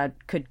tracks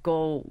that could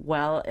go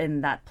well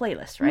in that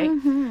playlist, right?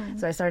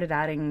 So I started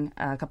adding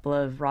a couple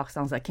of rock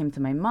songs that came to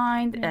my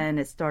mind, and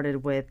it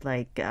started with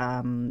like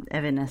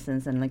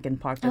Evanescence and Linkin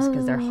Park just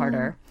because they're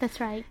harder.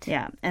 That's right.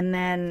 Yeah, and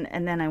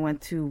then I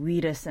went to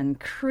Wheatus and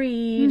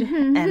Creed,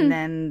 and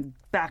then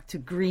back to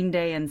Green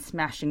Day and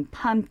Smashing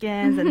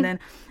Pumpkins, and then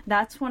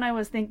that's when I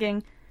was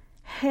thinking,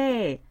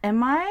 hey,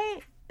 am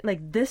I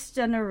like this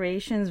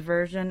generation's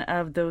version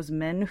of those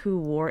men who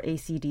wore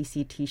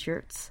AC/DC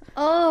T-shirts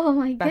Oh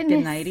my back goodness.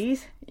 in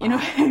 '90s? You know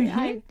what I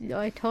mean?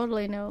 I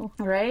totally know.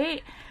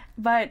 Right?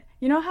 But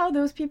you know how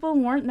those people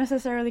weren't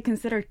necessarily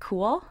considered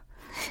cool?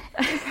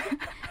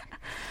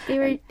 They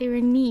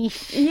were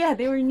niche. Yeah,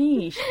 they were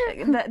niche.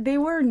 They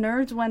were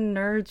nerds when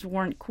nerds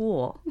weren't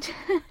cool.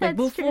 Like That's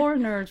before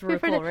true. nerds were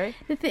cool, right?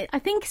 I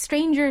think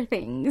Stranger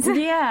Things.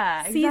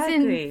 Yeah,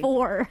 exactly. Season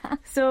 4.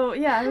 So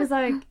yeah, I was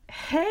like,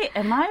 hey,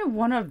 am I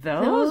one of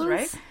those,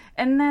 right?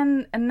 And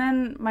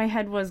then my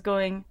head was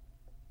going,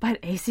 but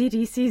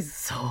AC/DC is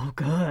so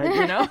good,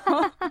 you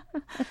know?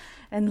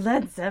 And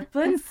Led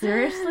Zeppelin,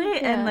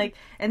 seriously? Yeah.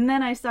 And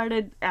then I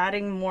started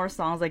adding more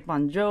songs like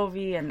Bon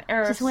Jovi and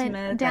Aerosmith. Just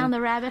went down and, the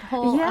rabbit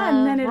hole. yeah, of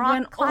and then it rock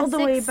went all the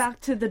way classics. back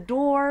to the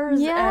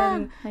Doors Yeah.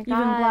 and My even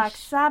Black gosh.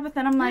 Sabbath.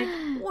 And I'm like,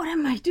 what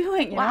am I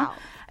doing? You know? Wow.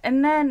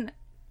 And then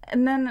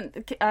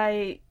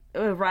I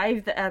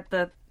arrived at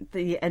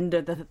the end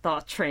of the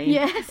thought train.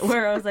 Yes.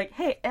 Where I was like,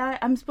 hey,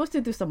 I'm supposed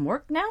to do some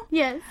work now?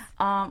 Yes.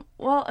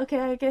 Well, okay,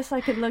 I guess I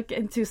could look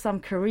into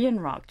some Korean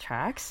rock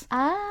tracks.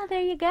 Ah,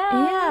 there you go.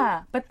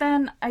 Yeah, but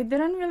then I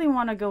didn't really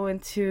want to go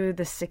into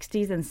the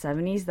 60s and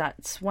 70s.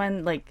 That's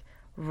when like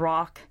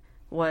rock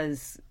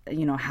was,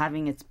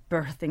 having its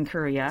birth in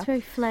Korea. It's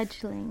very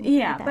fledgling.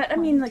 Yeah, at that but I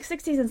mean, point. like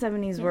 60s and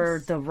 70s were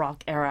Yes. the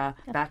rock era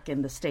back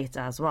in the States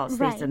as well, States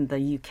Right. and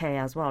the UK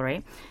as well,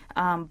 right?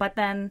 But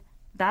then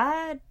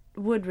that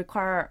would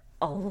require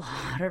a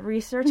lot of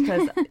research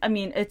because, I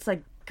mean, it's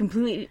like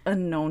completely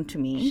unknown to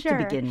me to Sure,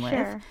 begin with.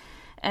 sure.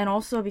 and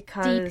also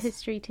because Deep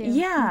history too.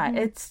 Yeah,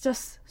 it's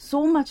just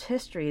so much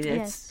history. It's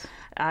Yes.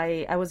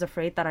 I was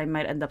afraid that I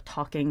might end up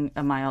talking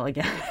a mile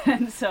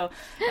again. So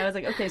I was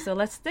like, okay, so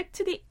let's stick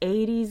to the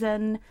 80s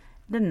and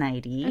the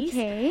 90s.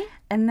 Okay.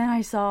 And then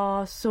I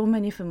saw so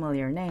many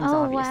familiar names,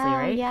 Oh, obviously, wow.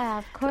 right? Yeah,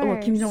 of course.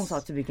 Well, Kim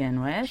Jong-seo to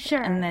begin with.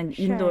 Sure, And then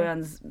sure. Im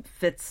Do-yeon's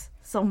fits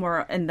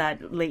somewhere in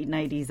that late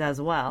 90s as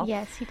well.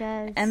 Yes, he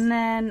does. And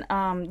then,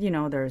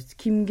 there's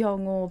Kim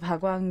Kyung-ho, Park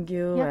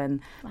Kwang-gyu, Yep. and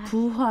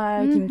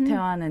Buhwal, Kim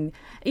Tae-hwan, and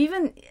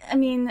even,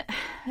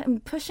 I'm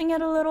pushing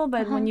it a little,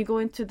 but when you go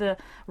into the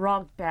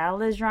rock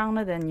ballad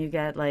genre, then you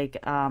get like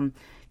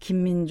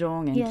Kim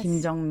Min-jong and Yes,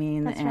 Kim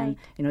Jong-min that's and,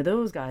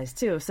 those guys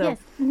too. So, yes,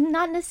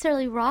 not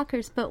necessarily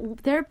rockers,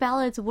 but their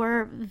ballads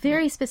were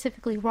very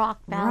specifically rock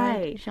ballad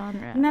right.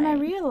 genre. And then I right?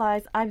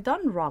 realized I've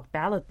done rock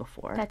ballad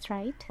before. That's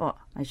right. Well,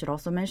 I should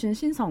also mention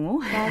Shin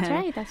Sung-woo. That's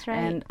right, that's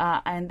right.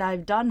 And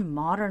I've done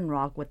modern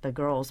rock with the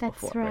girls That's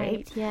before,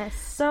 right. Yes.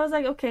 So I was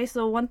like, okay,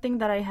 so one thing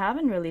that I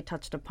haven't really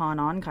touched upon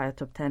on Kaya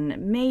Top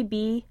 10 may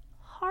be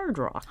hard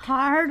rock.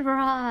 Hard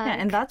rock. Yeah,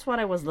 and that's what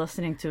I was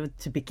listening to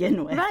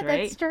begin with, right?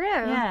 Right, that's true.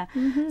 Yeah.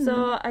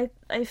 So I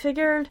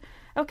figured,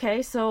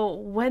 okay, so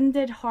when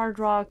did hard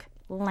rock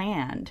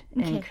land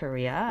in Okay.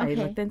 Korea? I Okay.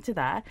 looked into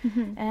that,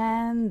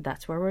 and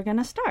that's where we're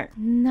gonna start.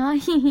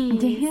 Nice.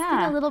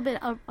 Yeah. Get a little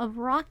bit of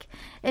rock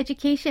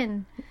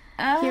education.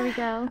 Here we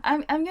go.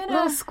 I'm A little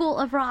gonna school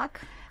of rock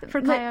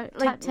for Kaya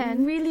Top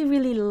 10. really,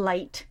 really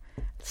light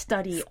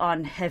study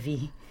on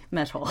heavy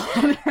metal.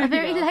 A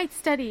very light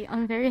study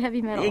on very heavy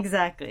metal.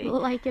 Exactly.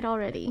 Like it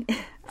already.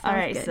 All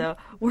right, good. so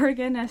we're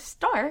gonna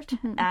start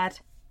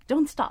at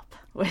 "Don't Stop,"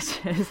 which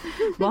is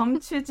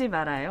 "멈추지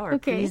말아요" or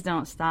Okay. "Please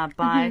Don't Stop"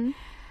 by.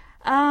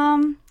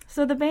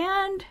 So the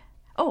band.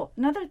 Oh,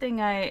 another thing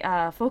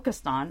I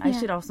focused on. I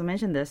should also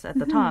mention this at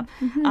the top.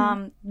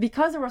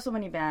 Because there were so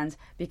many bands,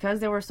 because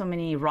there were so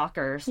many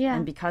rockers, Yeah.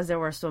 and because there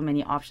were so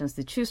many options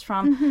to choose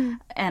from,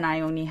 and I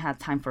only had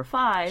time for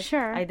 5.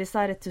 Sure. I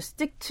decided to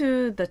stick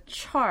to the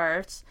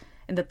charts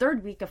in the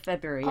 3rd week of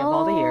February of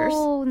all the years.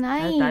 Oh,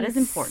 nice. That is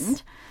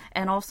important.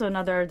 And also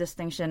another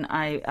distinction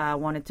I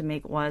wanted to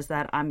make was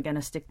that I'm going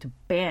to stick to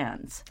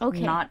bands,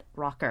 Okay. not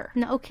rocker.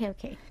 No, okay.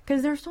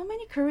 Because there's so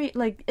many Korean,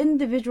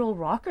 individual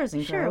rockers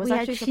in Korea. I Sure, was we had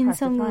actually Shin surprised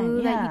to find.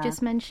 Sung-woo that Yeah. you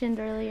just mentioned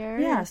earlier.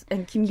 Yes,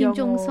 and Kim Kim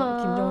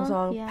Jong-seo.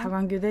 Jong-seo, Yeah. Park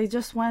Kwang-gyu, they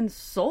just went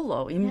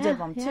solo. Im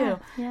Jae-bum too.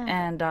 yeah.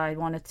 And I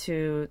wanted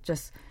to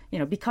just,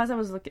 because I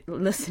was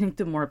listening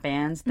to more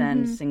bands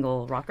than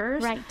single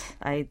rockers, Right.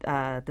 I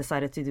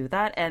decided to do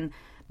that. And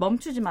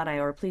멈추지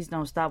말아요, or Please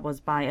Don't Stop, was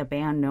by a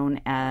band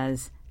known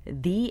as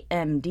The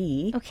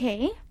MD,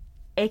 Okay.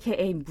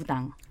 aka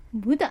Budang.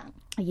 무당.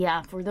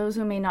 Yeah, for those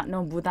who may not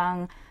know,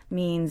 Budang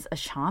means a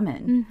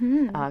shaman,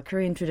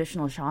 Korean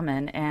traditional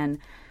shaman. And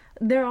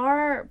there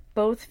are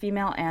both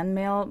female and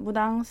male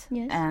Budangs.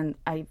 Yes. And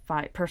I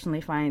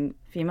personally find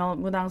female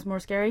Budangs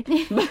more scary.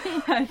 But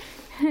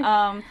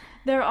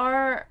there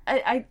are,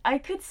 I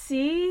could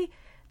see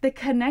the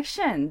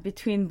connection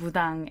between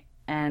Budang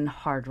and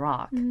hard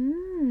rock.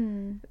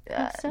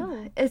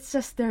 So. It's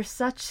just they're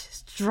such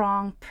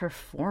strong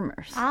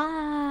performers.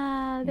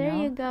 There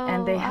you go.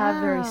 And they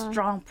have very Ah.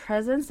 strong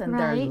presence, and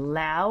they're Right.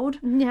 loud.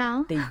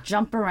 Yeah. They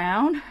jump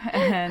around,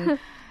 and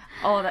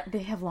all that.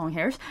 They have long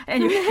hairs.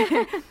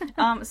 Anyway,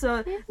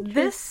 so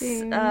this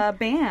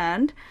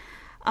band,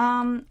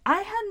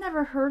 I had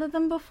never heard of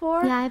them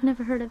before. Yeah, I've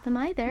never heard of them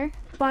either.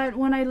 But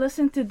when I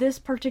listened to this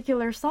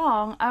particular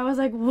song, I was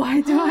like, why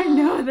do I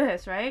know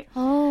this, right?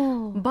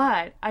 Oh.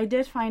 But I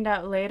did find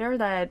out later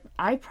that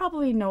I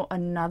probably know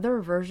another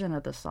version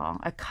of the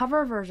song, a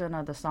cover version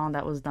of the song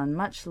that was done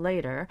much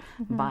later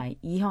by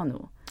Lee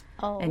Hyun-woo.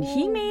 Oh. And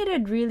he made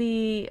it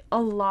really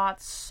a lot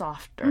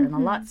softer and a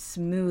lot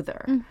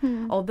smoother.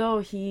 Although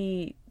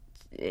he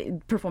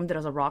performed it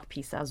as a rock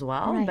piece as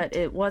well, Right. but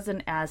it wasn't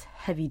as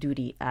heavy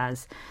duty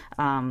as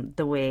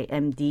the way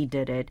MD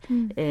did it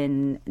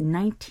in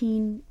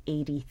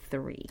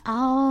 1983.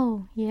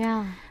 Oh,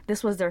 yeah.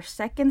 This was their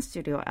second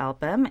studio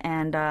album,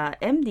 and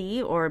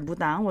MD, or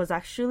Budang, was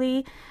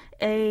actually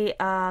a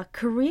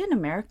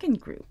Korean-American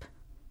group.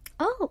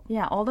 Oh.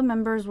 Yeah, all the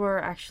members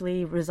were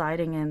actually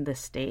residing in the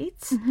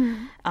States,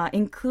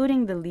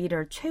 including the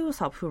leader Choi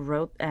Woo-sub, who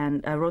wrote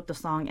the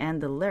song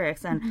and the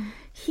lyrics. And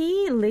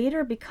he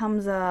later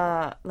becomes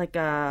a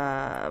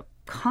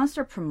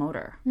concert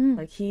promoter.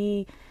 Like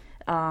he,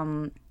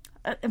 I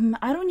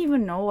don't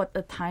even know what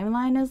the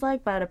timeline is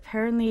like, but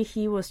apparently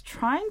he was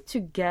trying to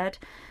get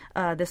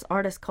this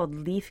artist called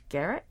Leif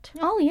Garrett.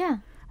 Oh, yeah.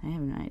 I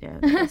have no idea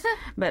what that is.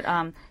 But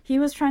he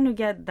was trying to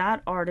get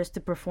that artist to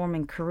perform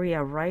in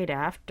Korea right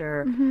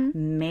after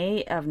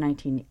May of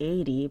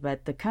 1980,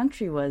 but the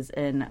country was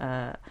in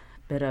a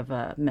bit of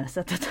a mess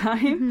at the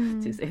time,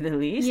 to say the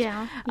least.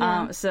 Yeah.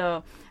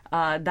 So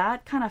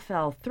that kind of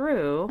fell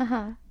through,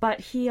 but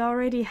he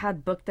already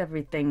had booked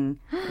everything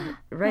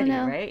ready,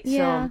 no. right?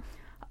 Yeah.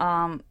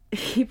 So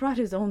he brought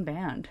his own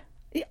band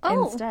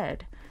Oh.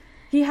 instead.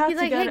 He had He's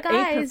to like, get "Hey, a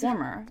guys,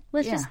 performer.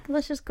 Let's Yeah.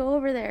 just go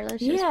over there.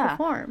 Let's just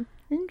perform.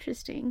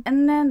 Interesting.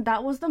 And then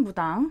that was the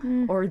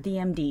Budang, or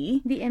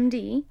DMD. The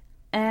MD.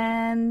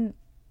 And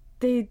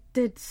they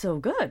did so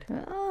good.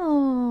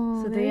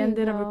 Oh, So they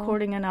ended up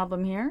recording an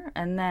album here.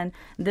 And then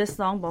this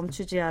song,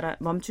 멈추지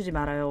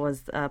말아요,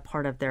 was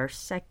part of their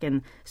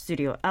second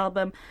studio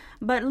album.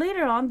 But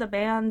later on, the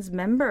band's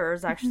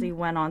members actually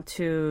went on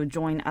to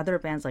join other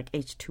bands like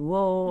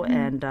H2O,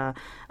 and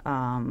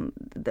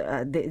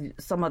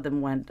some of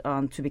them went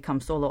on to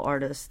become solo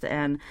artists.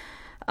 And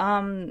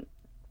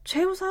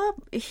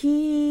Chae-woo-sap,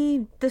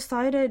 he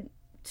decided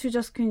to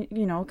just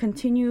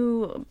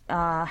continue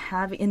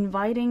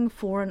inviting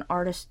foreign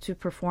artists to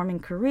perform in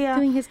Korea.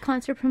 Doing his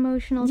concert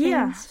promotional things.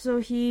 Yeah, so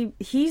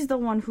he's the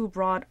one who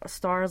brought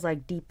stars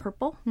like Deep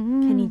Purple,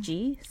 Kenny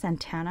G,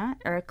 Santana,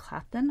 Eric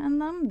Clapton, and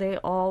them. They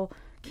all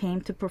came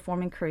to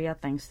perform in Korea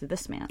thanks to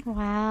this man.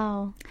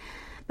 Wow.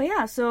 But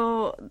yeah,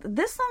 so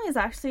this song is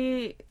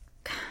actually...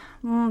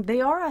 they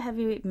are a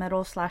heavy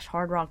metal /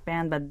 hard rock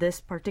band, but this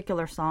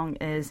particular song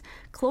is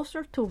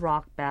closer to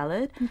rock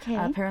ballad. Okay.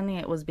 Apparently,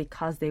 it was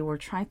because they were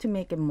trying to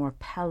make it more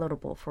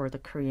palatable for the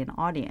Korean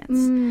audience.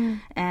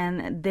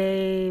 And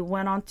they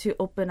went on to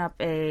open up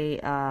a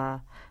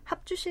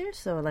합주실,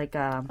 so like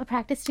a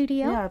practice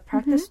studio? Yeah, a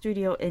practice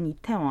studio in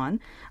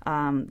Itaewon.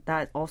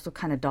 That also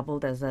kind of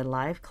doubled as a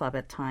live club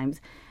at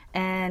times.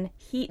 And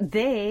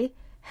they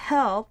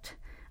helped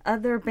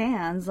other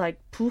bands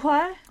like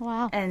Buhwal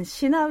and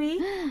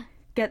Shinawi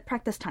get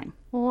practice time.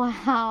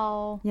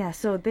 Wow. Yeah,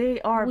 so they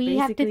are we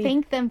basically... have to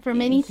thank them for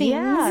many things.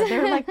 Yeah,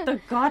 they're like the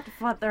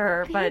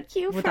godfather. Thank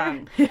you for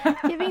Wudang.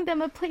 giving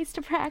them a place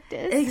to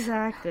practice.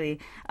 Exactly.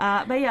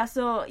 But yeah,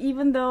 so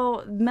even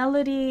though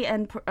melody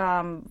and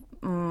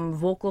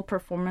vocal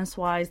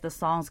performance-wise, the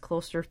song's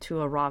closer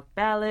to a rock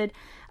ballad,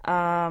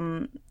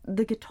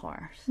 the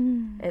guitars,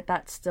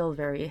 that's still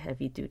very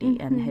heavy-duty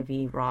and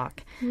heavy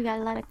rock. We got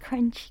a lot of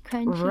crunchy.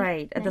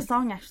 Right. Nice. The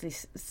song actually,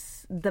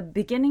 the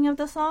beginning of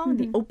the song,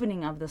 the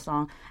opening of the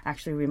song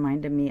actually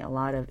reminded me a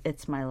lot of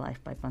It's My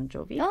Life by Bon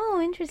Jovi. Oh,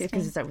 interesting.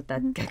 Because it's with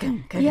that,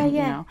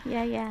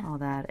 yeah. all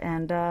that.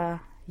 And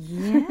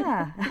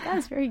yeah. That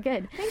was very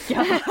good. Thank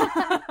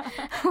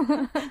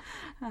you.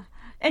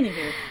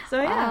 Anywho,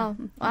 so yeah,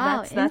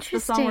 wow, that's the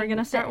song we're going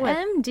to start with.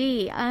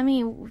 MD, I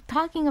mean,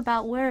 talking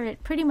about where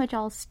it pretty much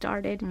all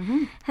started,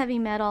 heavy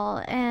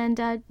metal,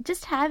 and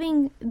just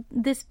having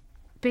this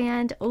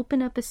band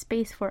open up a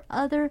space for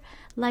other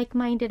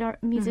like-minded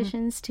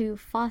musicians to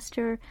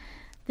foster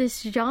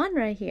this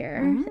genre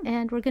here,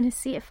 and we're going to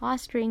see it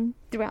fostering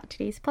throughout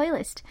today's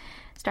playlist.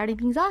 Starting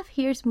things off,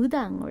 here's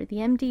Mudang, or the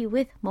MD,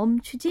 with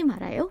멈추지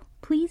말아요,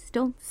 Please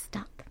Don't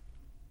Stop.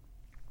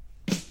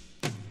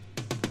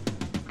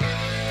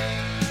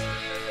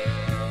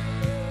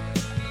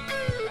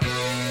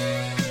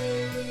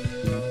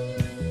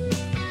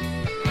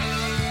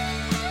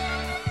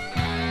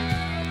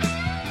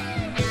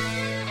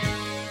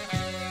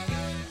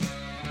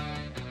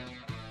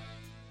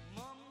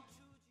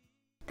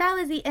 That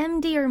was the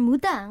MD, or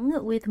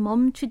Mudang, with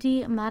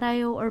멈추지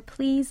말아요, or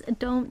Please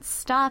Don't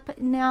Stop.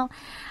 Now,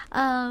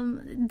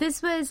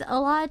 this was a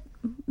lot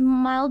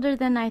milder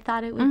than I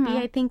thought it would be.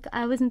 I think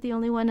I wasn't the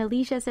only one.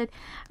 Alicia said,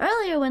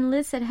 earlier when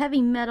Liz said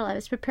heavy metal, I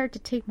was prepared to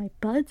take my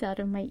buds out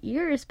of my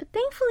ears, but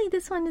thankfully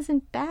this one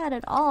isn't bad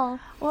at all.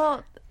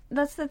 Well,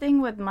 that's the thing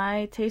with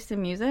my taste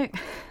in music.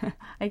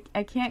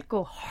 I can't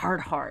go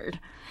hard.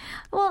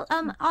 Well,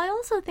 I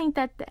also think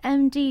that the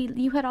MD,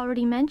 you had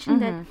already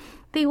mentioned that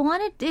they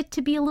wanted it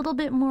to be a little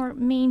bit more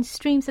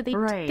mainstream, so they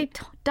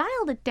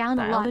dialed it down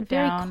a lot,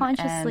 very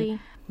consciously. And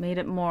made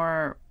it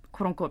more,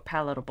 quote-unquote,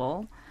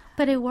 palatable.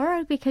 But it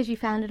worked because you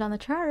found it on the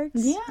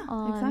charts. Yeah,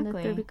 on exactly.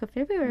 the third week of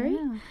February.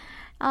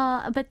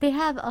 Yeah. But they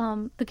have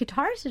the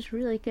guitarist is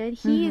really good.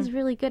 He is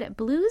really good at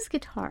blues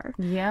guitar.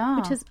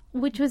 Yeah.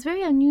 Which was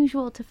very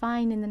unusual to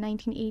find in the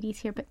 1980s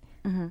here, but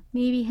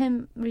maybe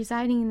him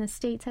residing in the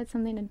States had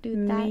something to do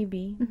with that.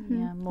 Maybe.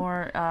 Yeah.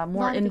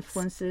 More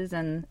influences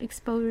and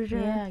exposure.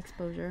 Yeah,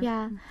 exposure.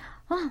 Yeah.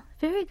 Oh,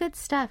 very good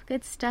stuff.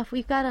 Good stuff.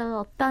 We've got a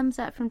little thumbs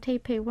up from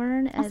Taipei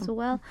Wern as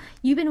well.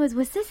 Yubin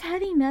was this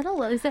heavy metal?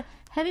 Was a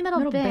heavy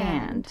metal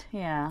band?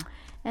 Yeah.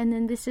 And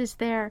then this is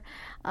their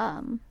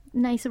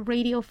nice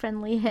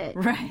radio-friendly hit.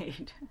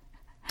 Right.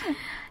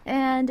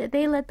 And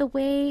they led the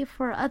way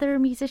for other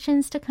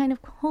musicians to kind of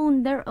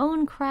hone their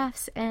own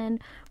crafts. And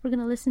we're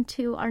going to listen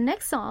to our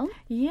next song.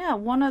 Yeah,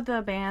 one of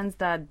the bands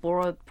that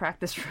borrowed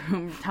practice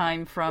room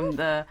time from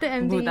the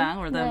MD. Mudang,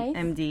 or the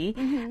MD.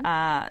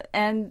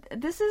 And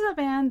this is a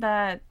band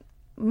that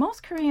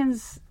most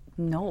Koreans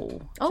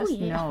know. Oh, just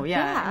yeah. know.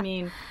 Yeah. I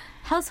mean,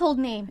 household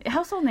name,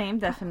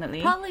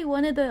 definitely. Probably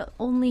one of the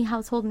only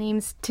household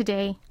names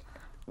today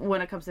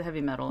when it comes to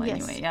heavy metal.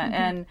 Yes. Anyway. Yeah.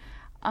 And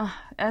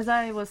as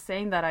I was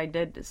saying that, I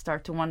did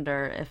start to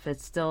wonder if it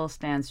still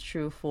stands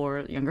true for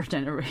younger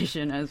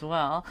generation as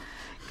well.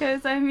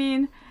 Because, I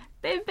mean,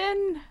 they've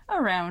been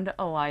around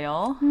a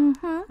while.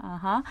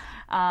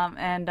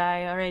 And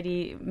I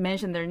already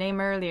mentioned their name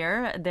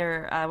earlier.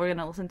 We're going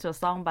to listen to a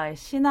song by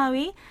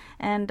Shinawi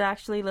and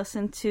actually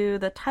listen to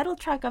the title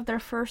track of their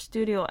first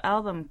studio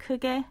album,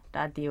 크게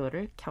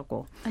라디오를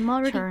켜고. I'm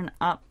already Turn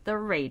up the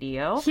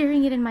radio.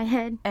 hearing it in my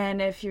head.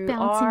 And if you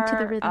Bouncing to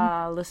the are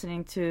rhythm.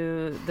 listening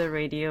to the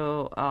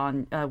radio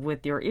on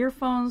with your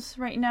earphones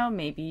right now,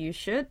 maybe you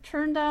should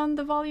turn down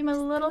the volume a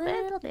little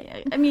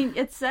bit. I mean,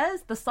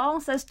 the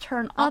song says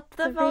turn up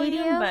the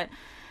volume, radio. but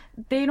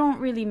they don't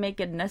really make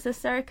it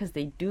necessary because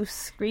they do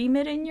scream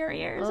it in your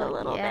ears a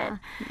little bit.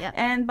 Yep.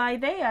 And by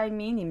they, I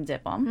mean Im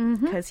Jae-bum,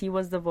 because he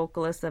was the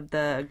vocalist of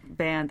the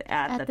band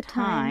at the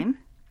time.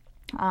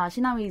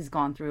 Shinawi's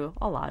gone through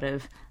a lot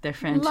of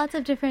different... Lots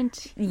of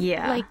different,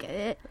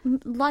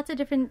 lots of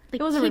different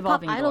It was a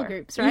K-pop revolving idol door.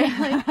 groups, right?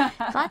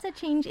 Like, lots of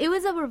change. It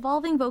was a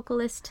revolving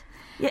vocalist.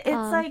 Yeah,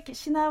 it's like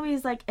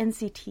Shinawi's like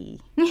NCT.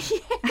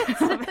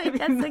 That's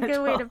a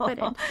good way to put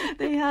it.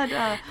 They had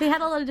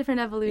a lot of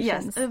different evolutions.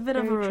 yes, a bit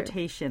of a Very true.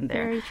 rotation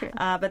there. Very true.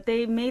 But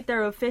they made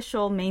their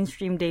official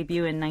mainstream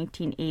debut in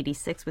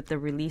 1986 with the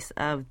release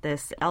of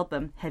this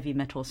album. Heavy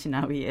Metal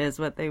Shinawi is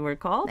what they were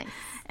called. Nice.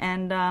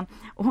 And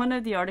one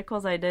of the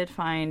articles I did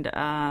find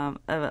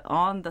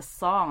on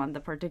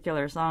the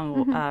particular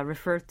song,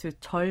 referred to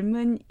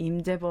젊은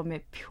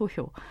임재범의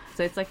표효.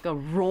 So it's like a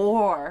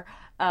roar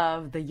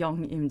of the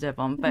young Im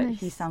Jae-bum, but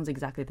he sounds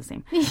exactly the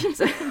same.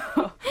 So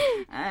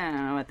I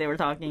don't know what they were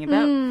talking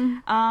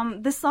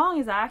about. This song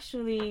is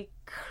actually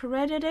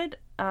credited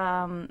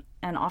and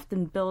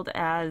often billed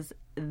as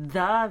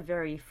the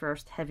very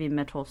first heavy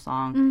metal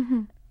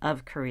song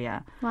of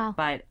Korea. Wow.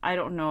 But I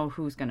don't know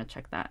who's going to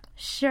check that.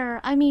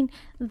 Sure. I mean,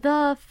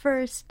 the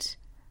first,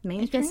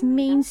 Mainstream? I guess,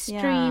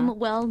 mainstream, Yeah.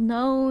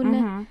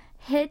 well-known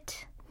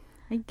hit,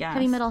 I guess.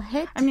 heavy metal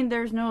hit. I mean,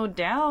 there's no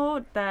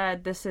doubt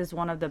that this is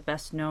one of the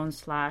best known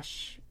 /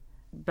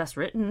 best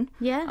written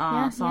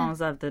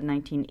songs of the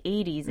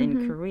 1980s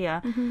in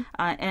Korea.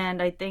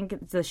 And I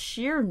think the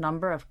sheer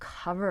number of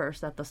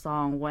covers that the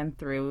song went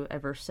through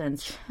ever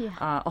since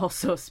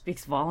also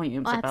speaks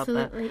volumes about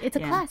that. Absolutely. It's a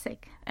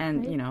classic.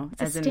 And, right? you know,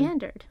 It's a as in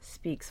standard.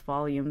 speaks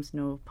volumes,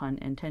 no pun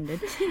intended.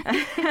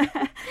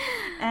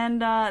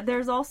 And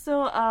there's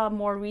also a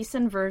more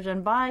recent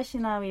version by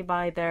Shinawi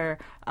by their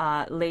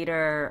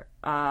later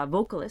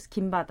vocalist,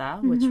 Kim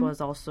Bada, which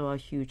was also a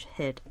huge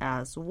hit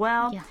as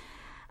well. Yeah.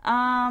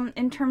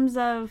 In terms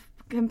of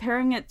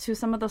comparing it to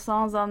some of the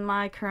songs on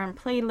my current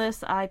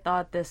playlist, I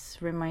thought this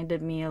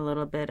reminded me a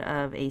little bit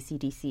of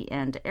AC/DC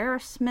and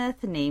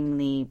Aerosmith,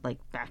 namely like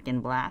Back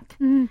in Black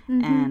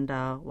and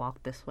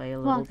Walk This Way a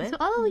little bit.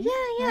 Oh,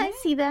 yeah, I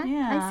see that.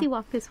 Yeah. I see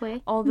Walk This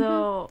Way.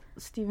 Although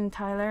Steven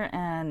Tyler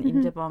and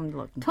Im Jae-bum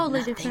look Totally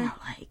nothing different.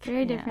 alike.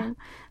 Very different.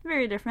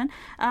 Very different.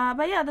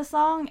 But yeah, the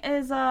song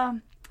is,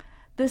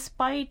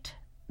 despite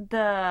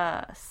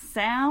the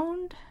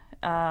sound,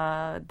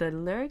 the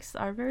lyrics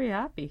are very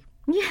happy.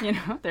 Yeah. You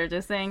know, they're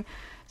just saying,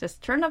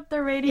 just turn up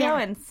the radio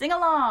and sing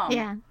along.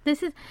 Yeah,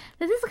 this is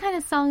the kind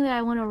of song that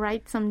I want to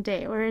write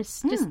someday, where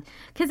it's just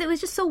because it was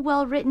just so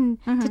well written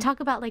to talk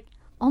about like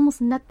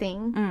almost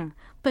nothing,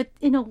 but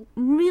in a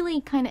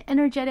really kind of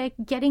energetic,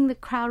 getting the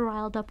crowd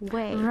riled up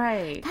way.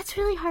 Right. That's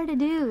really hard to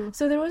do.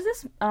 So there was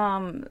this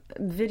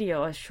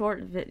video, a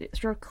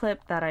short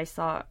clip that I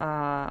saw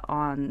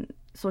on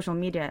social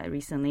media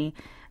recently.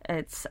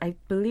 I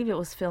believe it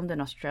was filmed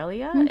in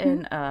Australia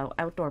in an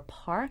outdoor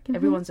park.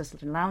 Everyone's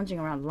just lounging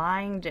around,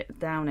 lying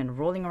down and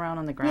rolling around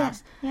on the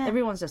grass. Yeah.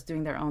 Everyone's just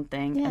doing their own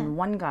thing. Yeah. And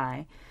one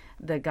guy,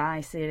 the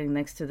guy sitting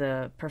next to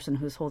the person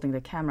who's holding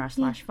the camera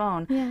 /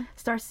 phone,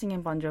 starts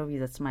singing Bon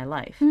Jovi's "It's My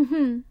Life,"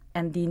 and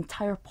the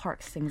entire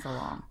park sings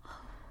along.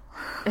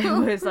 It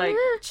was like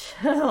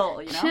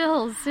chill, you know.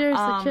 Chills,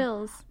 seriously,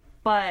 chills.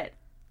 But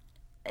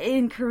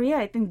in Korea,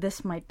 I think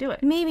this might do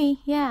it.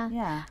 Maybe, yeah.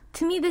 Yeah.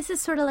 To me, this is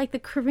sort of like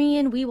the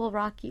Korean "We Will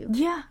Rock You."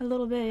 Yeah, a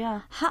little bit,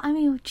 yeah. I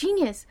mean,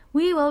 genius.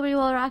 We will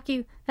rock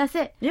you. That's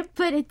it. Yep.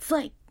 But it's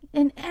like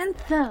an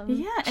anthem.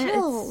 Yeah, and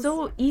Chills. it's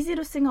so easy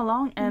to sing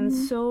along and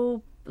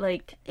so,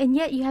 like... And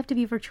yet you have to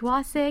be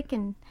virtuosic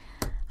and...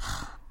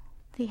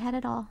 They had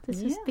it all.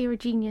 They were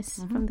genius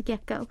from the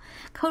get-go.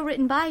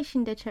 Co-written by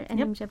Shin Dae-chul and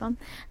Im Jae-bum.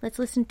 Let's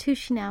listen to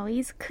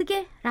Shinawi's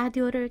크게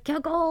라디오를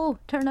켜고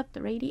Turn Up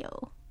the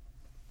Radio.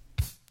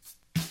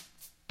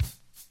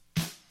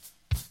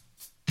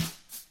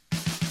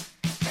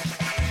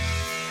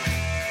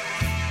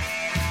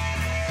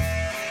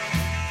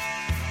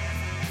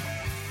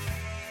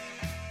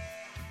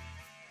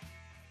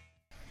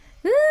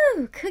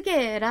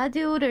 크게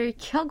라디오를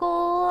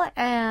켜고,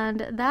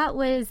 and that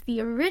was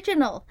the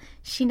original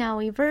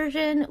Shinawi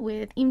version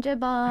with Im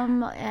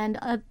Jae-bum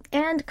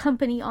and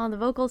company on the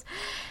vocals.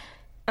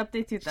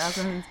 Update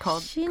 2000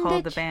 called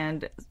the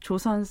band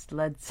조선's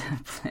Led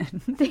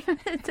Zeppelin.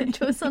 It's a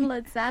Joseon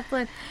Led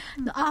Zeppelin.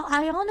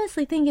 I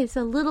honestly think it's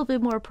a little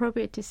bit more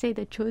appropriate to say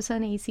the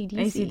Joseon AC/DC.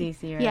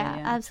 AC/DC, right?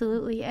 Yeah,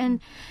 absolutely.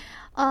 And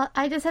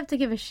I just have to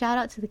give a shout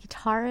out to the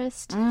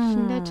guitarist,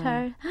 Shin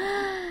Dae-chul.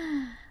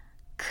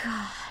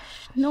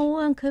 Gosh, no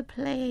one could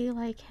play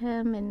like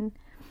him, and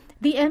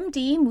the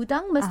MD,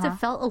 Mudang, must have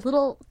felt a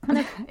little kind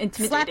of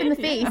slap in the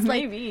face. Yeah, like,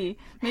 maybe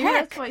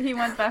that's why he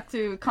went back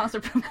to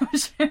concert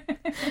promotion.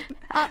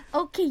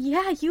 okay,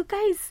 yeah, you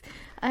guys,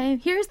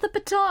 here's the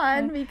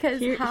baton,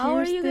 because how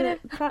are you going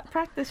to...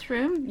 practice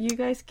room? You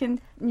guys can,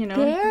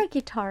 Their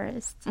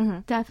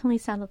guitarists definitely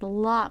sounded a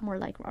lot more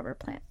like Robert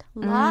Plant. A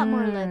lot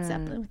more Led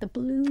Zeppelin with the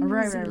blues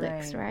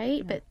licks,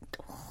 right? But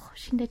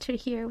Shin-daechul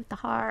here with the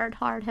hard,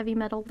 heavy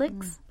metal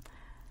licks.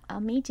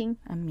 Amazing.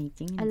 I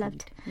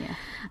loved it. Yeah.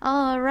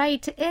 All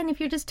right. And if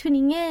you're just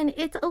tuning in,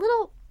 it's a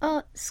little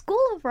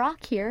School of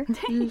Rock here,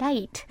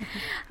 light,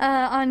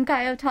 on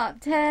Gayo Top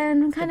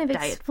 10, kind of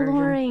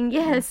exploring,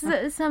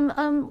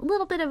 some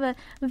little bit of a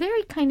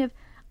very kind of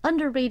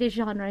underrated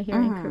genre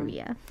here in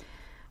Korea.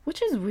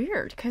 Which is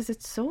weird, because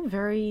it's so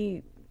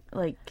very,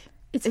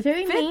 It's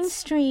very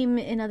mainstream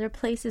in other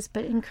places,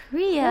 but in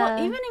Korea...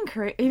 Well, even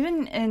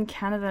in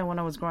Canada when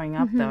I was growing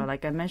up, though,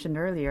 like I mentioned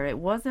earlier, it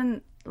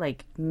wasn't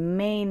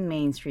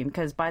mainstream,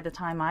 because by the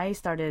time I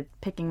started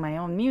picking my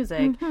own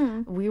music,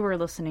 we were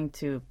listening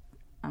to,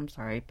 I'm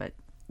sorry, but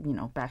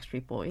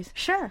Backstreet Boys.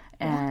 Sure.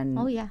 And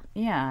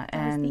yeah,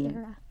 and the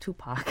era.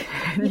 Tupac.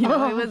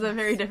 It was a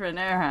very different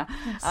era.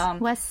 Yes.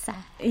 West Side.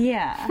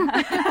 Yeah.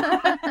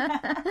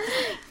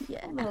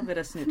 A little bit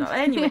of Snoop Dogg.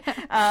 Anyway,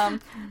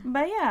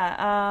 but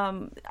yeah,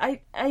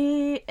 I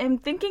am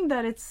thinking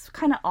that it's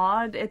kind of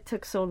odd it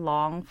took so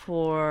long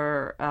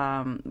for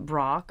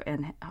rock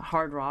and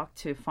hard rock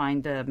to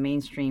find a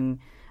mainstream,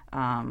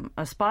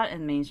 a spot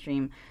in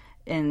mainstream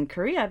in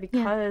Korea,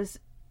 because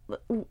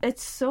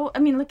it's so,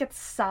 look at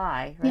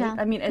Psy, right? Yeah.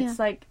 It's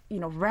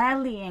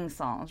rallying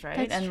songs, right?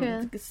 That's and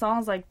true.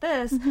 songs like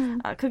this,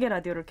 크게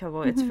라디오를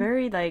켜고, it's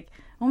very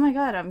oh my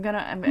God, I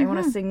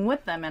want to sing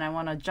with them and I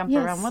want to jump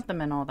around with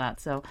them and all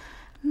that. So,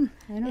 I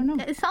don't know.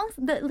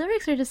 The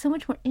lyrics are just so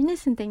much more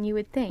innocent than you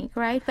would think,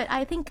 right? But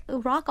I think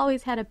rock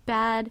always had a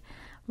bad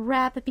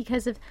rap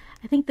because of,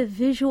 I think, the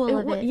visual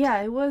of it.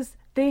 Yeah, it was.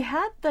 They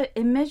had the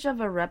image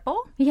of a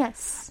rebel.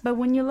 Yes. But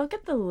when you look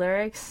at the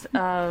lyrics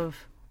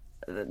of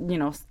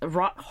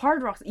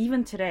hard rock,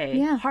 even today,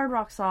 hard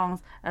rock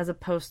songs, as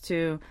opposed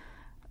to,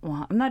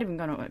 well, I'm not even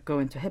going to go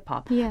into hip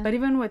hop, but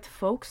even with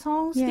folk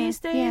songs these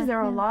days, there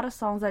are a lot of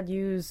songs that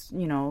use,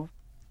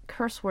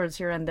 curse words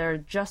here and there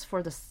just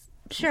for the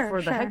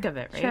heck of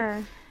it, right?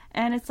 Sure.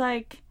 And it's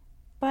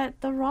but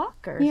the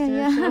rockers,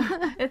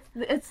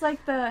 it's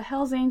like the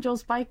Hells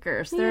Angels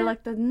bikers. They're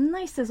like the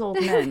nicest old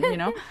men,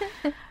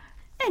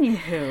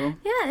 Anywho.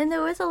 Yeah, and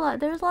there was a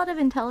lot of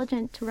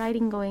intelligent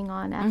writing going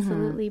on,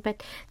 absolutely.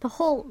 But the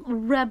whole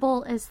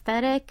rebel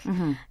aesthetic,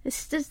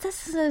 this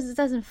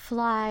doesn't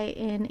fly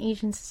in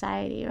Asian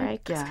society,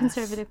 right? Because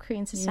conservative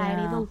Korean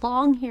society, the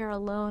long hair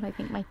alone, I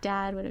think my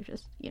dad would have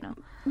just,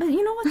 But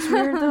you know what's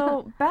weird,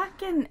 though?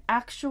 Back in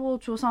actual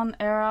Joseon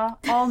era,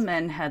 all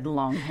men had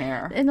long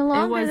hair. And the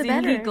longer, it was the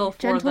better. illegal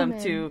for Gentlemen. them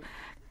to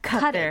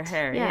cut their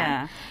hair.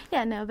 Yeah,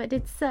 no, but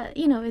it's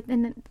and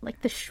then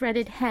the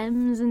shredded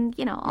hems and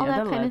all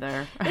that kind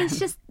leather. of. It's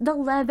just the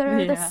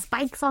leather, the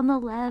spikes on the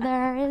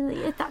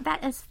leather.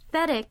 That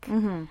aesthetic,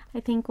 I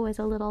think, was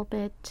a little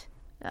bit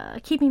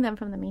keeping them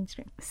from the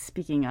mainstream.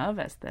 Speaking of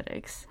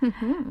aesthetics,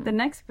 the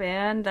next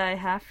band I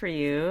have for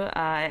you,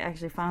 I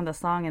actually found a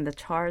song in the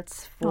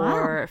charts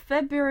for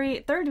third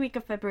week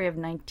of February of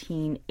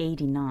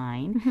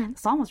 1989. The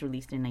song was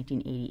released in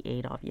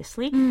 1988,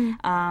 obviously.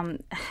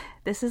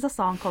 This is a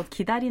song called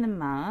기다리는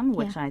마음,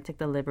 which I took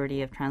the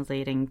liberty of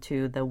translating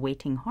to The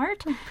Waiting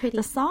Heart. Oh, pretty.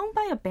 The song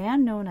by a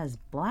band known as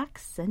Black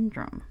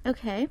Syndrome.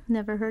 Okay,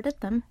 never heard of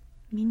them.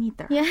 Me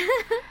neither. Yeah.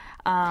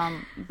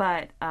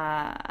 But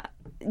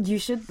you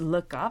should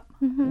look up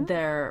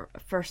their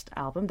first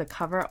album, the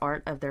cover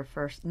art of their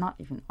first, not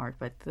even art,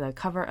 but the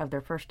cover of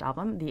their first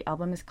album. The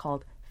album is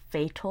called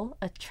Fatal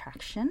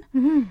Attraction.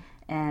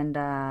 And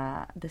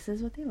this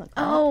is what they look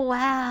like. Oh,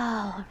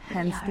 wow.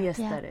 Hence the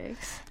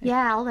aesthetics.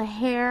 Yeah, all the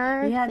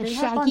hair. Yeah, the they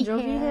have shaggy Bon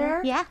Jovi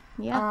hair. Yeah.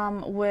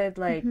 With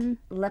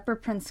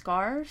leopard print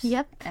scarves.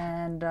 Yep.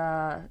 And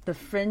the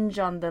fringe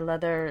on the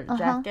leather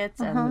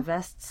jackets and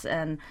vests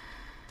and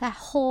that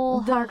whole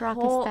hard rock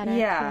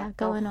aesthetic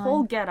going on. The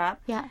whole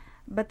get-up. Yeah.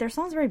 But their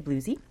song's very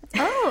bluesy.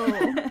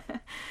 Oh.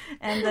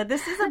 And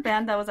this is a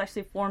band that was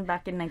actually formed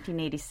back in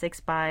 1986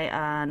 by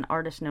an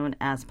artist known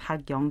as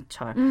Park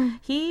Young-chul.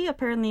 He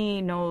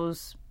apparently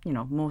knows,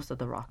 most of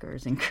the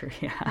rockers in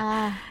Korea.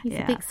 He's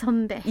a big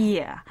선배.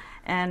 Yeah.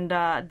 And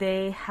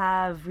they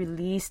have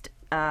released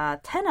 10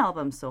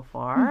 albums so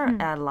far,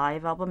 a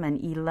live album and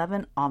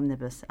 11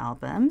 omnibus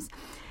albums.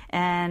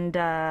 And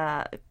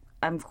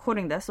I'm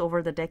quoting this,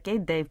 over the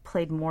decade, they've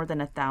played more than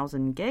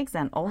 1,000 gigs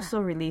and also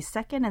released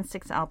second and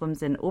sixth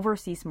albums in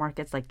overseas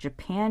markets like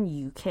Japan,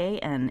 UK,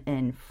 and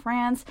in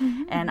France.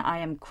 And I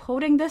am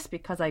quoting this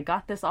because I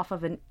got this off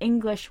of an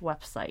English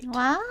website.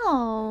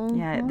 Wow.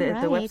 Yeah,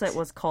 the website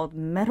was called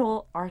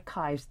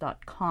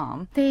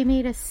metalarchives.com. They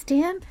made a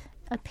stamp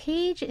a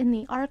page in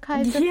the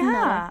archives of Yeah,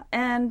 metal.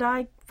 and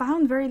I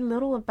found very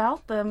little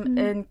about them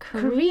in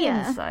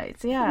Korean Korea.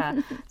 sites.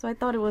 Yeah, so I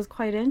thought it was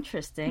quite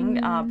interesting.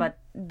 But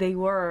they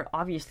were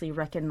obviously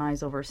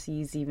recognized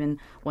overseas even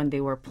when they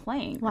were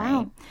playing. Wow.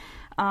 Right?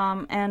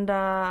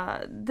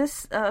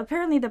 This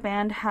apparently the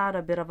band had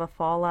a bit of a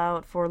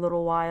fallout for a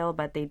little while,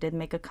 but they did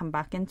make a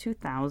comeback in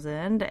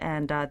 2000,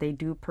 and they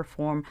do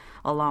perform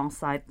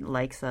alongside the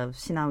likes of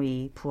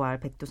Sinawi, Pual,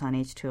 Baekdusan,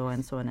 H2O,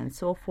 and so on and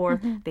so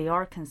forth. They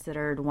are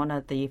considered one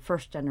of the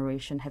first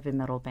generation heavy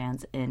metal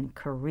bands in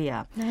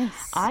Korea.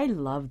 Nice. I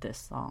love this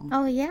song.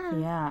 Oh, yeah.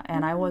 Yeah,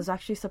 and I was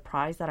actually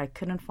surprised that I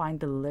couldn't find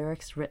the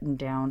lyrics written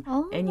down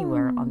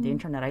anywhere on the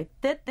internet. I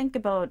did think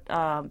about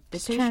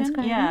dictation.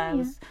 transcribing, Yeah, I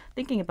yeah. was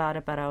thinking about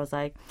it, but I was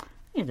like,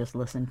 you just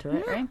listen to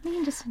it, right? We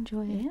can just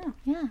enjoy it. Yeah.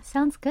 Yeah,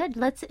 sounds good.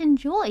 Let's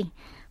enjoy.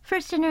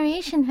 First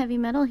generation heavy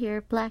metal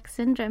here, Black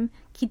Syndrome,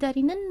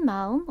 기다리는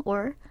마음,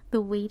 or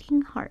The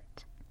Waiting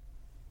Heart.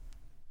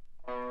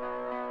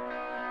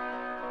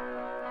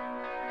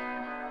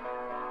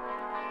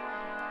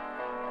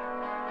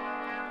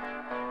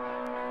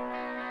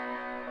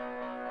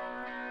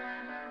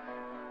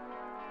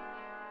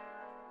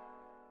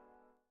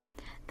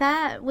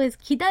 That was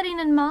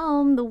기다리는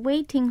마음, The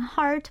Waiting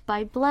Heart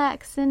by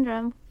Black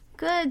Syndrome.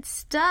 Good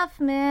stuff,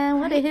 man.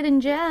 What a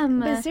hidden gem.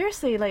 But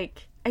seriously,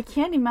 like, I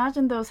can't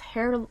imagine those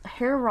hair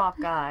rock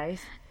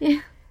guys Yeah.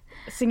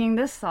 singing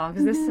this song,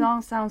 because this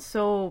song sounds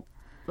so,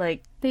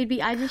 like, They'd be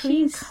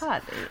clean 아저씨s.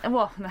 cut.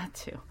 Well, that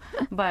too.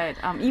 But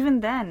even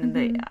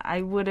then,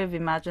 I would have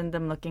imagined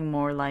them looking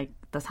more like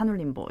the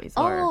Sanulin Boys.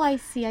 Or, Oh, I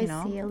see. I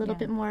know? see. A little Yeah.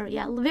 bit more,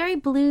 very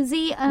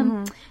bluesy.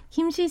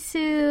 Kim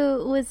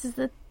Ji-soo was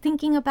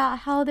thinking about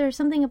how there's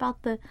something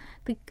about the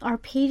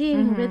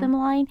arpeggiating rhythm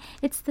line.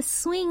 It's the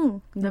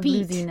swing the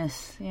beat.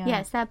 bluesiness. Yeah.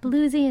 Yes, that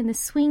bluesy and the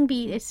swing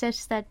beat. It's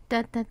just that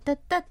da da da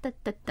da da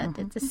da da.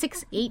 It's a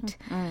 6/8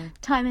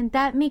 time, and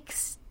that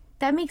makes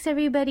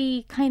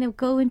everybody kind of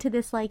go into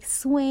this like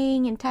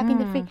swing and tapping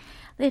the feet.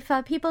 If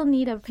people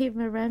need a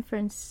paper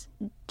reference,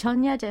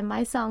 전야제,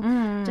 my song,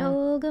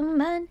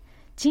 조금만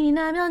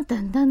지나면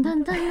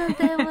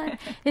딴딴딴딴딴.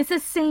 It's the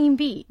same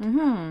beat,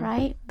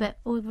 right? But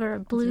over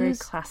It's very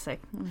blues,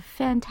 classic.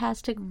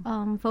 fantastic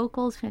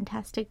vocals,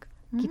 fantastic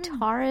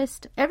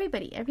guitarist.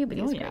 Everybody's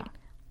Oh, yeah. great.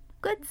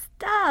 Good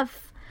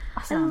stuff.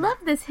 Awesome. I love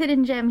this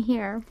hidden gem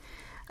here.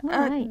 All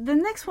right. The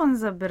next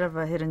one's a bit of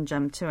a hidden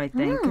gem too, I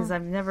think, because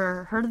I've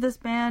never heard of this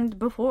band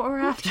before or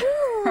after.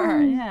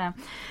 Yeah.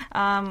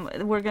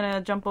 We're going to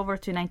jump over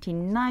to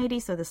 1990.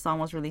 So this song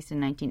was released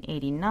in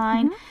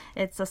 1989.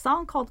 It's a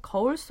song called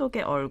거울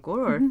속의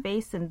얼굴, or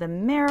Face in the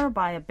Mirror,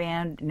 by a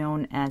band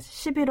known as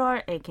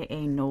 11월,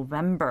 aka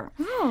November.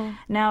 Oh.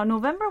 Now,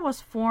 November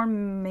was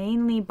formed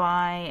mainly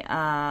by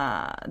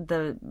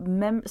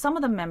some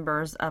of the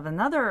members of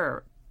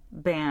another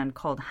band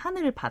called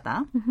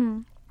하늘바다.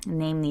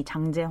 Namely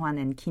Jang Jae-hwan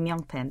and Kim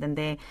Young-tae. And then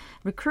they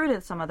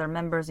recruited some other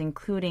members,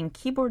 including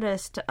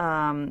keyboardist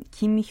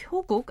Kim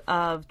Hyo-guk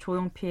of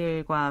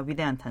조용필과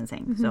위대한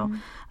탄생. So,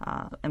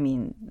 I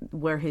mean,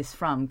 where he's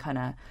from kind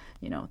of,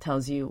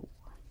 tells you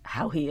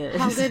how he is.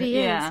 How good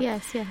he Yeah. is.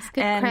 Yes.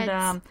 Good And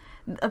creds.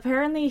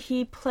 apparently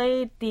he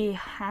played the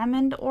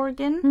Hammond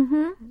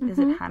organ. Is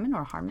it Hammond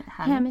or Harmon?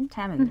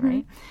 Hammond,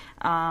 right?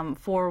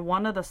 For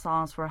one of the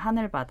songs for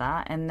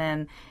하늘바다. And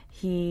then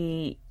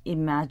he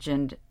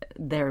imagined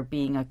there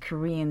being a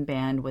Korean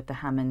band with the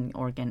Hammond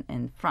organ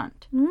in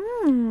front.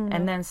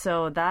 And then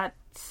so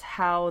that's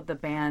how the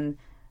band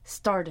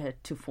started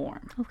to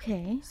form.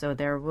 Okay. So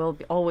there will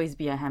always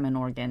be a Hammond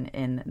organ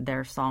in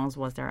their songs,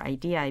 was their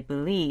idea, I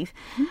believe.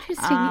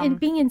 Interesting. And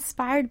being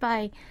inspired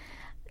by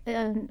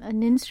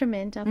an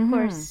instrument, of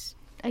course.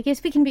 I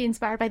guess we can be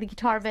inspired by the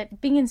guitar, but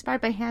being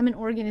inspired by Hammond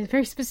organ is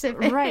very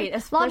specific. Right,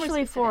 A lot more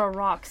especially for a specific.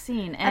 rock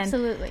scene. And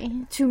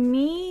Absolutely. to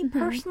me,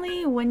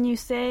 personally, when you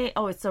say,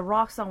 oh, it's a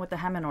rock song with the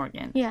Hammond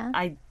organ, Yeah.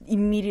 I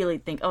immediately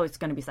think, oh, it's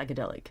going to be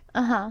psychedelic,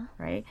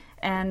 right?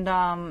 And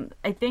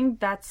I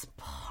think that's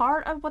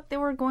part of what they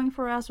were going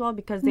for as well,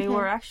 because they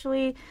were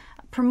actually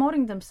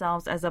promoting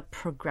themselves as a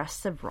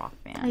progressive rock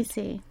band. I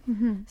see.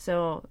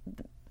 So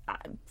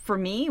for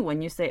me,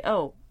 when you say,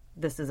 oh,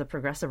 this is a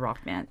progressive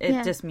rock band,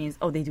 it just means,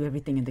 oh, they do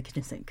everything in the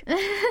kitchen sink.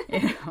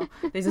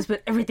 They just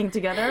put everything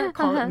together,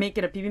 make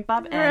it a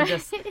bibimbap, and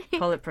just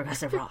call it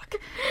progressive rock.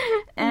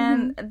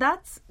 And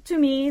that's, to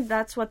me,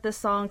 that's what this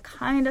song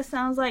kind of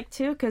sounds like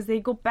too, because they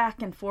go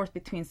back and forth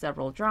between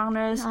several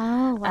genres.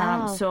 Oh,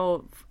 wow.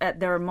 So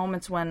there are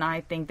moments when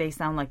I think they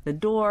sound like The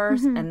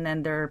Doors, and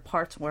then there are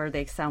parts where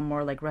they sound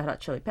more like Red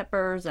Hot Chili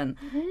Peppers, and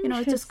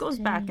it just goes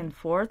back and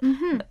forth.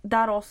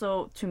 That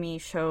also, to me,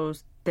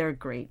 shows they're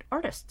great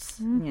artists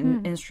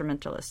and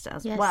instrumentalists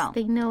as Yes, well.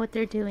 they know what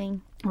they're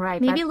doing.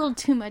 Right. Maybe a little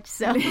too much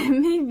so.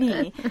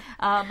 Maybe.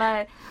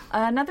 But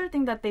another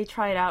thing that they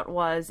tried out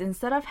was,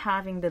 instead of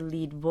having the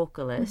lead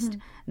vocalist,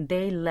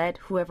 they let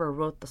whoever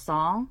wrote the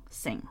song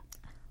sing.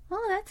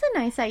 Oh, that's a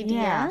nice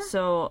idea. Yeah.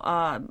 So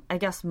I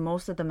guess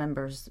most of the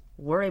members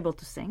were able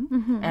to sing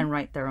and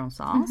write their own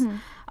songs.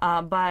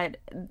 But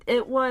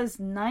it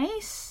was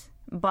nice,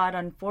 But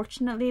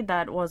unfortunately,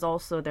 that was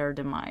also their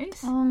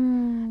demise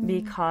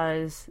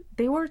because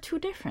they were too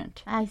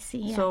different. I see.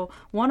 Yeah. So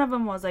one of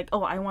them was like,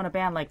 oh, I want a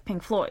band like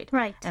Pink Floyd.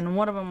 Right. And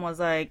one of them was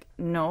like,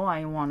 no,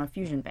 I want a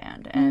fusion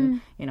band. And,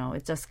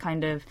 it just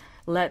kind of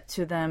led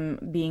to them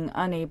being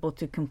unable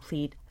to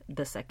complete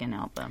the second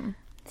album.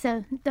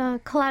 So the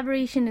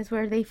collaboration is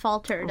where they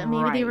faltered.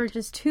 Maybe they were Right.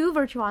 just too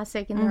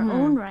virtuosic in their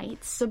own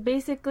rights. So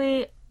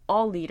basically,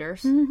 all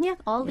leaders. Yeah,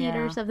 all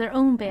leaders of their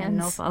own bands. And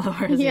no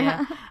followers,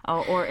 Yeah.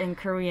 Or in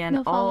Korean,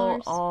 No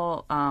followers.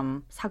 all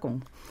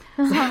사공.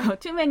 So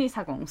too many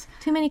sagongs.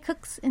 Too many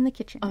cooks in the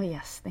kitchen. Oh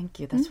yes, thank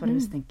you. That's what I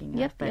was thinking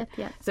Yep, of. But,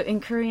 yep. So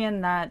in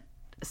Korean, that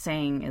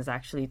saying is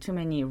actually too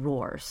many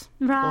roars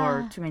Ra.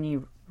 or too many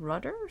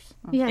rudders.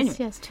 Yes, Anyway.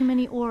 yes, too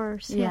many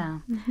oars. Yeah.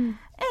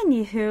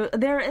 Anywho,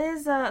 there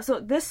is so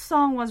this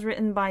song was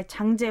written by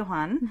Jang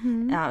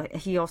Jae-hwan.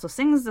 He also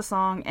sings the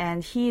song,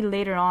 and he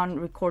later on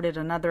recorded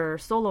another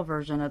solo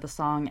version of the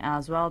song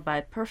as well.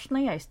 But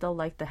personally, I still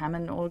like the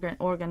Hammond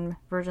organ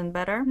version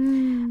better.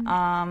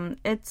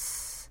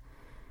 It's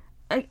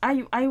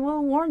I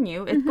will warn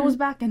you, it goes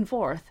back and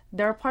forth.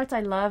 There are parts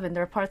I love, and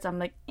there are parts I'm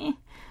like, eh.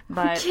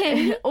 But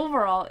Okay.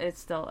 overall, it's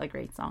still a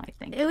great song, I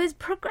think. It was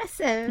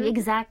progressive.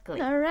 Exactly.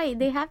 All right,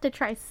 they have to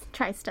try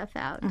stuff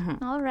out.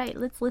 All right,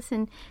 let's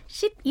listen.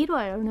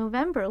 11월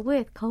November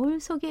with 거울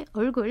속의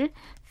얼굴,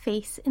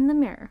 Face in the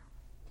Mirror.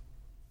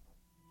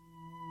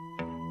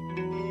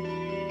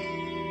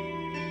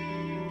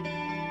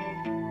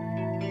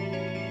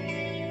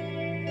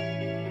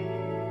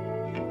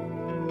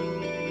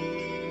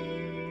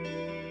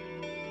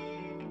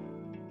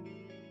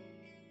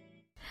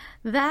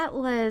 That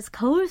was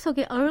거울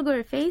속의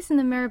얼굴, Face in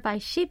the Mirror by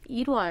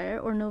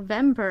 11월 or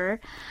November.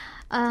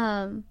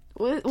 Was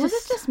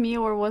it just me,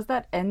 or was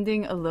that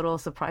ending a little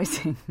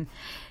surprising?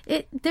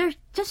 They're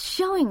just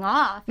showing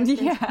off at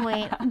this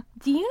point.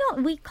 Do you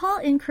know, we call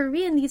in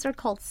Korean, these are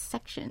called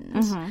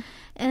sections.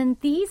 And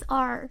these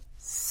are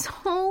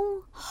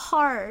so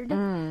hard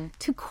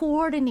to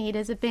coordinate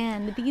as a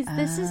band.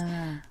 This is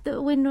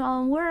when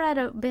we're at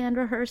a band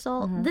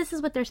rehearsal, this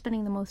is what they're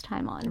spending the most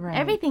time on. Right.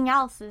 Everything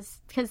else is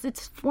because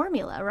it's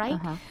formula, right?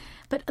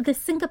 But the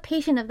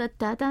syncopation of the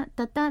da da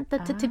da da da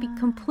to be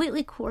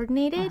completely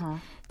coordinated,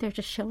 they're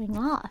just showing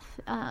off.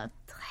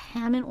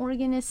 Hammond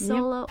organist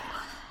solo.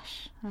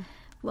 Gosh.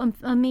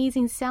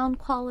 Amazing sound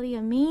quality,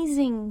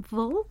 amazing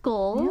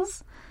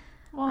vocals.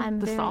 Well, I'm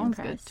the very song's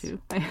impressed. good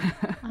too.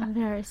 I'm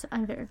very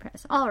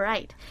impressed. All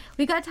right,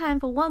 we got time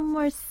for one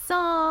more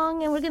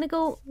song, and we're gonna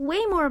go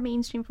way more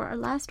mainstream for our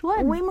last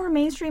one. Way more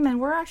mainstream,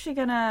 and we're actually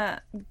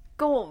gonna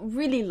go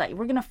really light.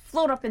 We're gonna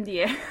float up in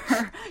the air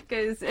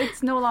because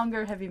it's no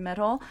longer heavy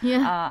metal.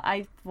 Yeah.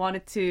 I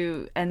wanted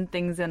to end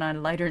things in a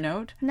lighter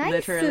note, Nice.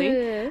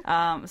 literally.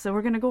 So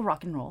we're gonna go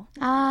rock and roll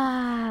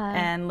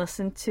and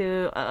listen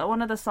to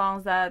one of the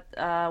songs that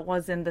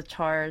was in the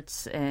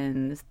charts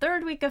in the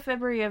third week of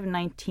February of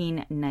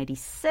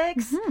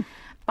 1996.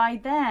 By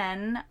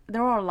then,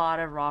 there were a lot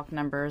of rock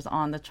numbers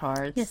on the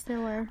charts. Yes, there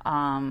were.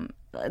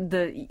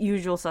 The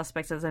usual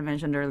suspects, as I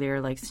mentioned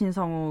earlier, like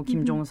신성우,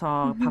 Kim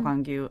Jong-seok, Park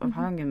Hwan-gyu. Park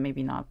Hwan-gyu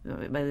maybe not,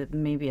 but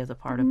maybe as a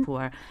part of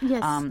Puar.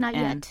 Yes, not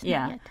and, yet.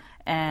 Yeah, Not yet.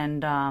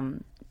 and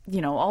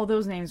all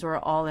those names were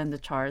all in the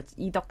charts.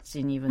 Lee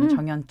Deok-jin, even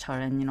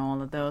정연철, and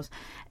all of those.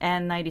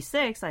 And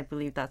 96, I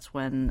believe that's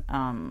when.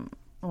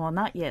 Well,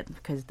 not yet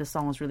because the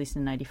song was released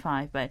in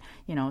 95, but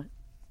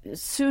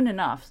soon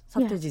enough,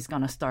 Satyajit's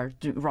gonna start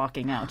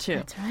rocking out too.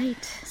 That's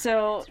right.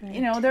 So,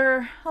 there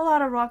are a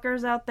lot of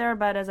rockers out there,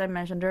 but as I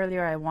mentioned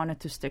earlier, I wanted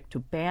to stick to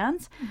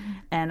bands.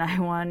 And I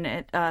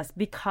wanted,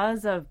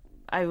 because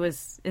I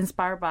was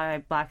inspired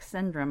by Black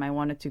Syndrome, I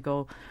wanted to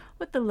go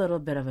with a little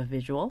bit of a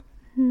visual.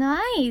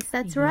 Nice.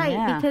 That's right.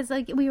 Yeah. Because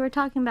we were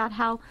talking about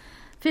how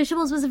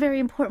visuals was a very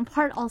important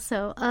part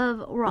also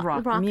of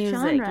rock music.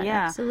 genre.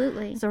 Yeah.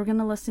 Absolutely. So we're going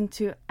to listen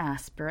to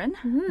Aspirin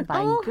by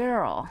Oh.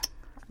 Girl.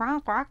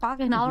 Rock, rock, rock.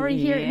 And I already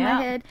hear it in my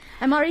Yeah. head.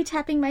 I'm already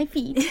tapping my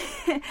feet.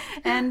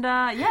 And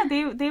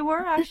they were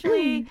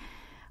actually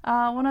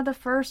one of the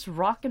first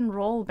rock and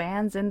roll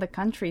bands in the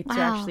country to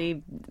Wow.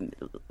 actually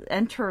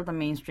enter the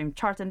mainstream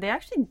charts. And they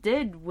actually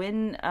did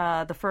win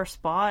the first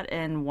spot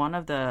in one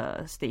of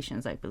the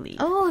stations, I believe.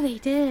 Oh, they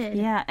did.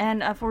 Yeah,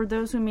 and for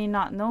those who may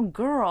not know,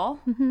 Girl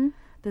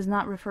does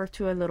not refer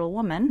to a little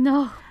woman.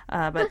 No.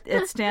 But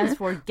it stands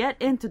for Get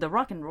Into the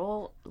Rock and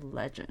Roll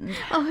Legend.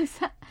 Oh,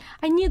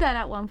 I knew that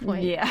at one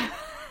point. Yeah.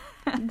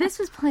 This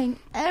was playing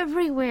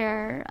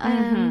everywhere.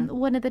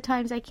 One of the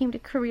times I came to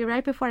Korea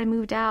right before I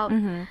moved out.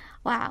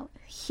 Wow.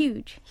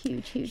 Huge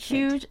hit.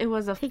 Huge. It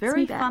was a Takes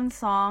very me back. fun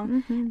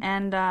song.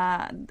 And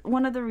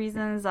one of the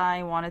reasons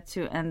I wanted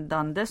to end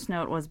on this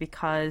note was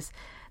because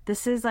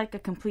this is like a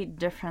complete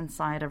different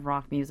side of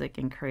rock music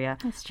in Korea.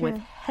 That's true. With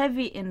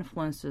heavy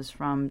influences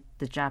from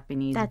the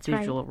Japanese That's right.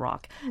 visual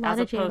rock. Lot As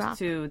of opposed J-rock.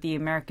 to the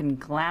American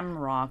glam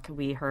rock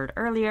we heard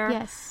earlier.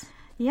 Yes.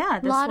 Yeah,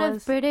 A this lot was...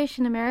 of British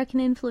and American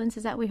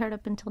influences that we heard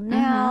up until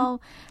now.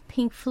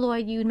 Pink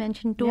Floyd, you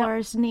mentioned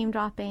Doors, name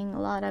dropping,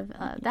 a lot of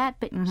that.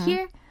 But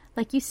here,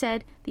 like you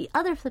said, the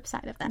other flip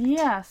side of that.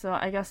 Yeah, so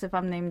I guess if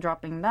I'm name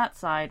dropping that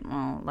side,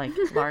 well, like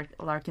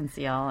Larkin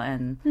CL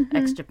and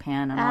X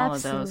Japan and all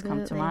of those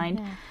come to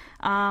mind.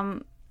 Yeah.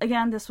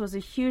 Again, this was a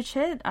huge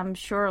hit. I'm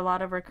sure a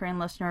lot of our Korean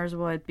listeners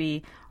would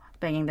be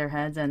banging their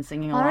heads and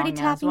singing Already along as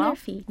tapping well. their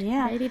feet,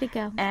 yeah, ready to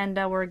go. And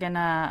we're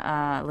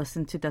gonna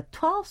listen to the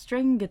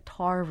 12-string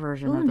guitar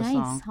version of the nice.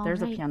 song. All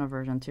There's a right. piano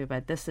version too,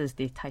 but this is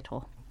the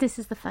title. This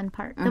is the fun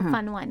part, the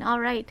fun one. All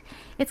right.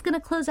 It's going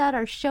to close out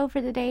our show for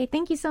the day.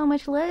 Thank you so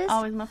much, Liz.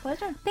 Always my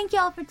pleasure. Thank you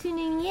all for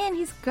tuning in.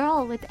 He's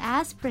Girl with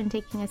Aspirin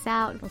taking us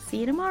out. We'll see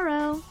you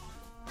tomorrow.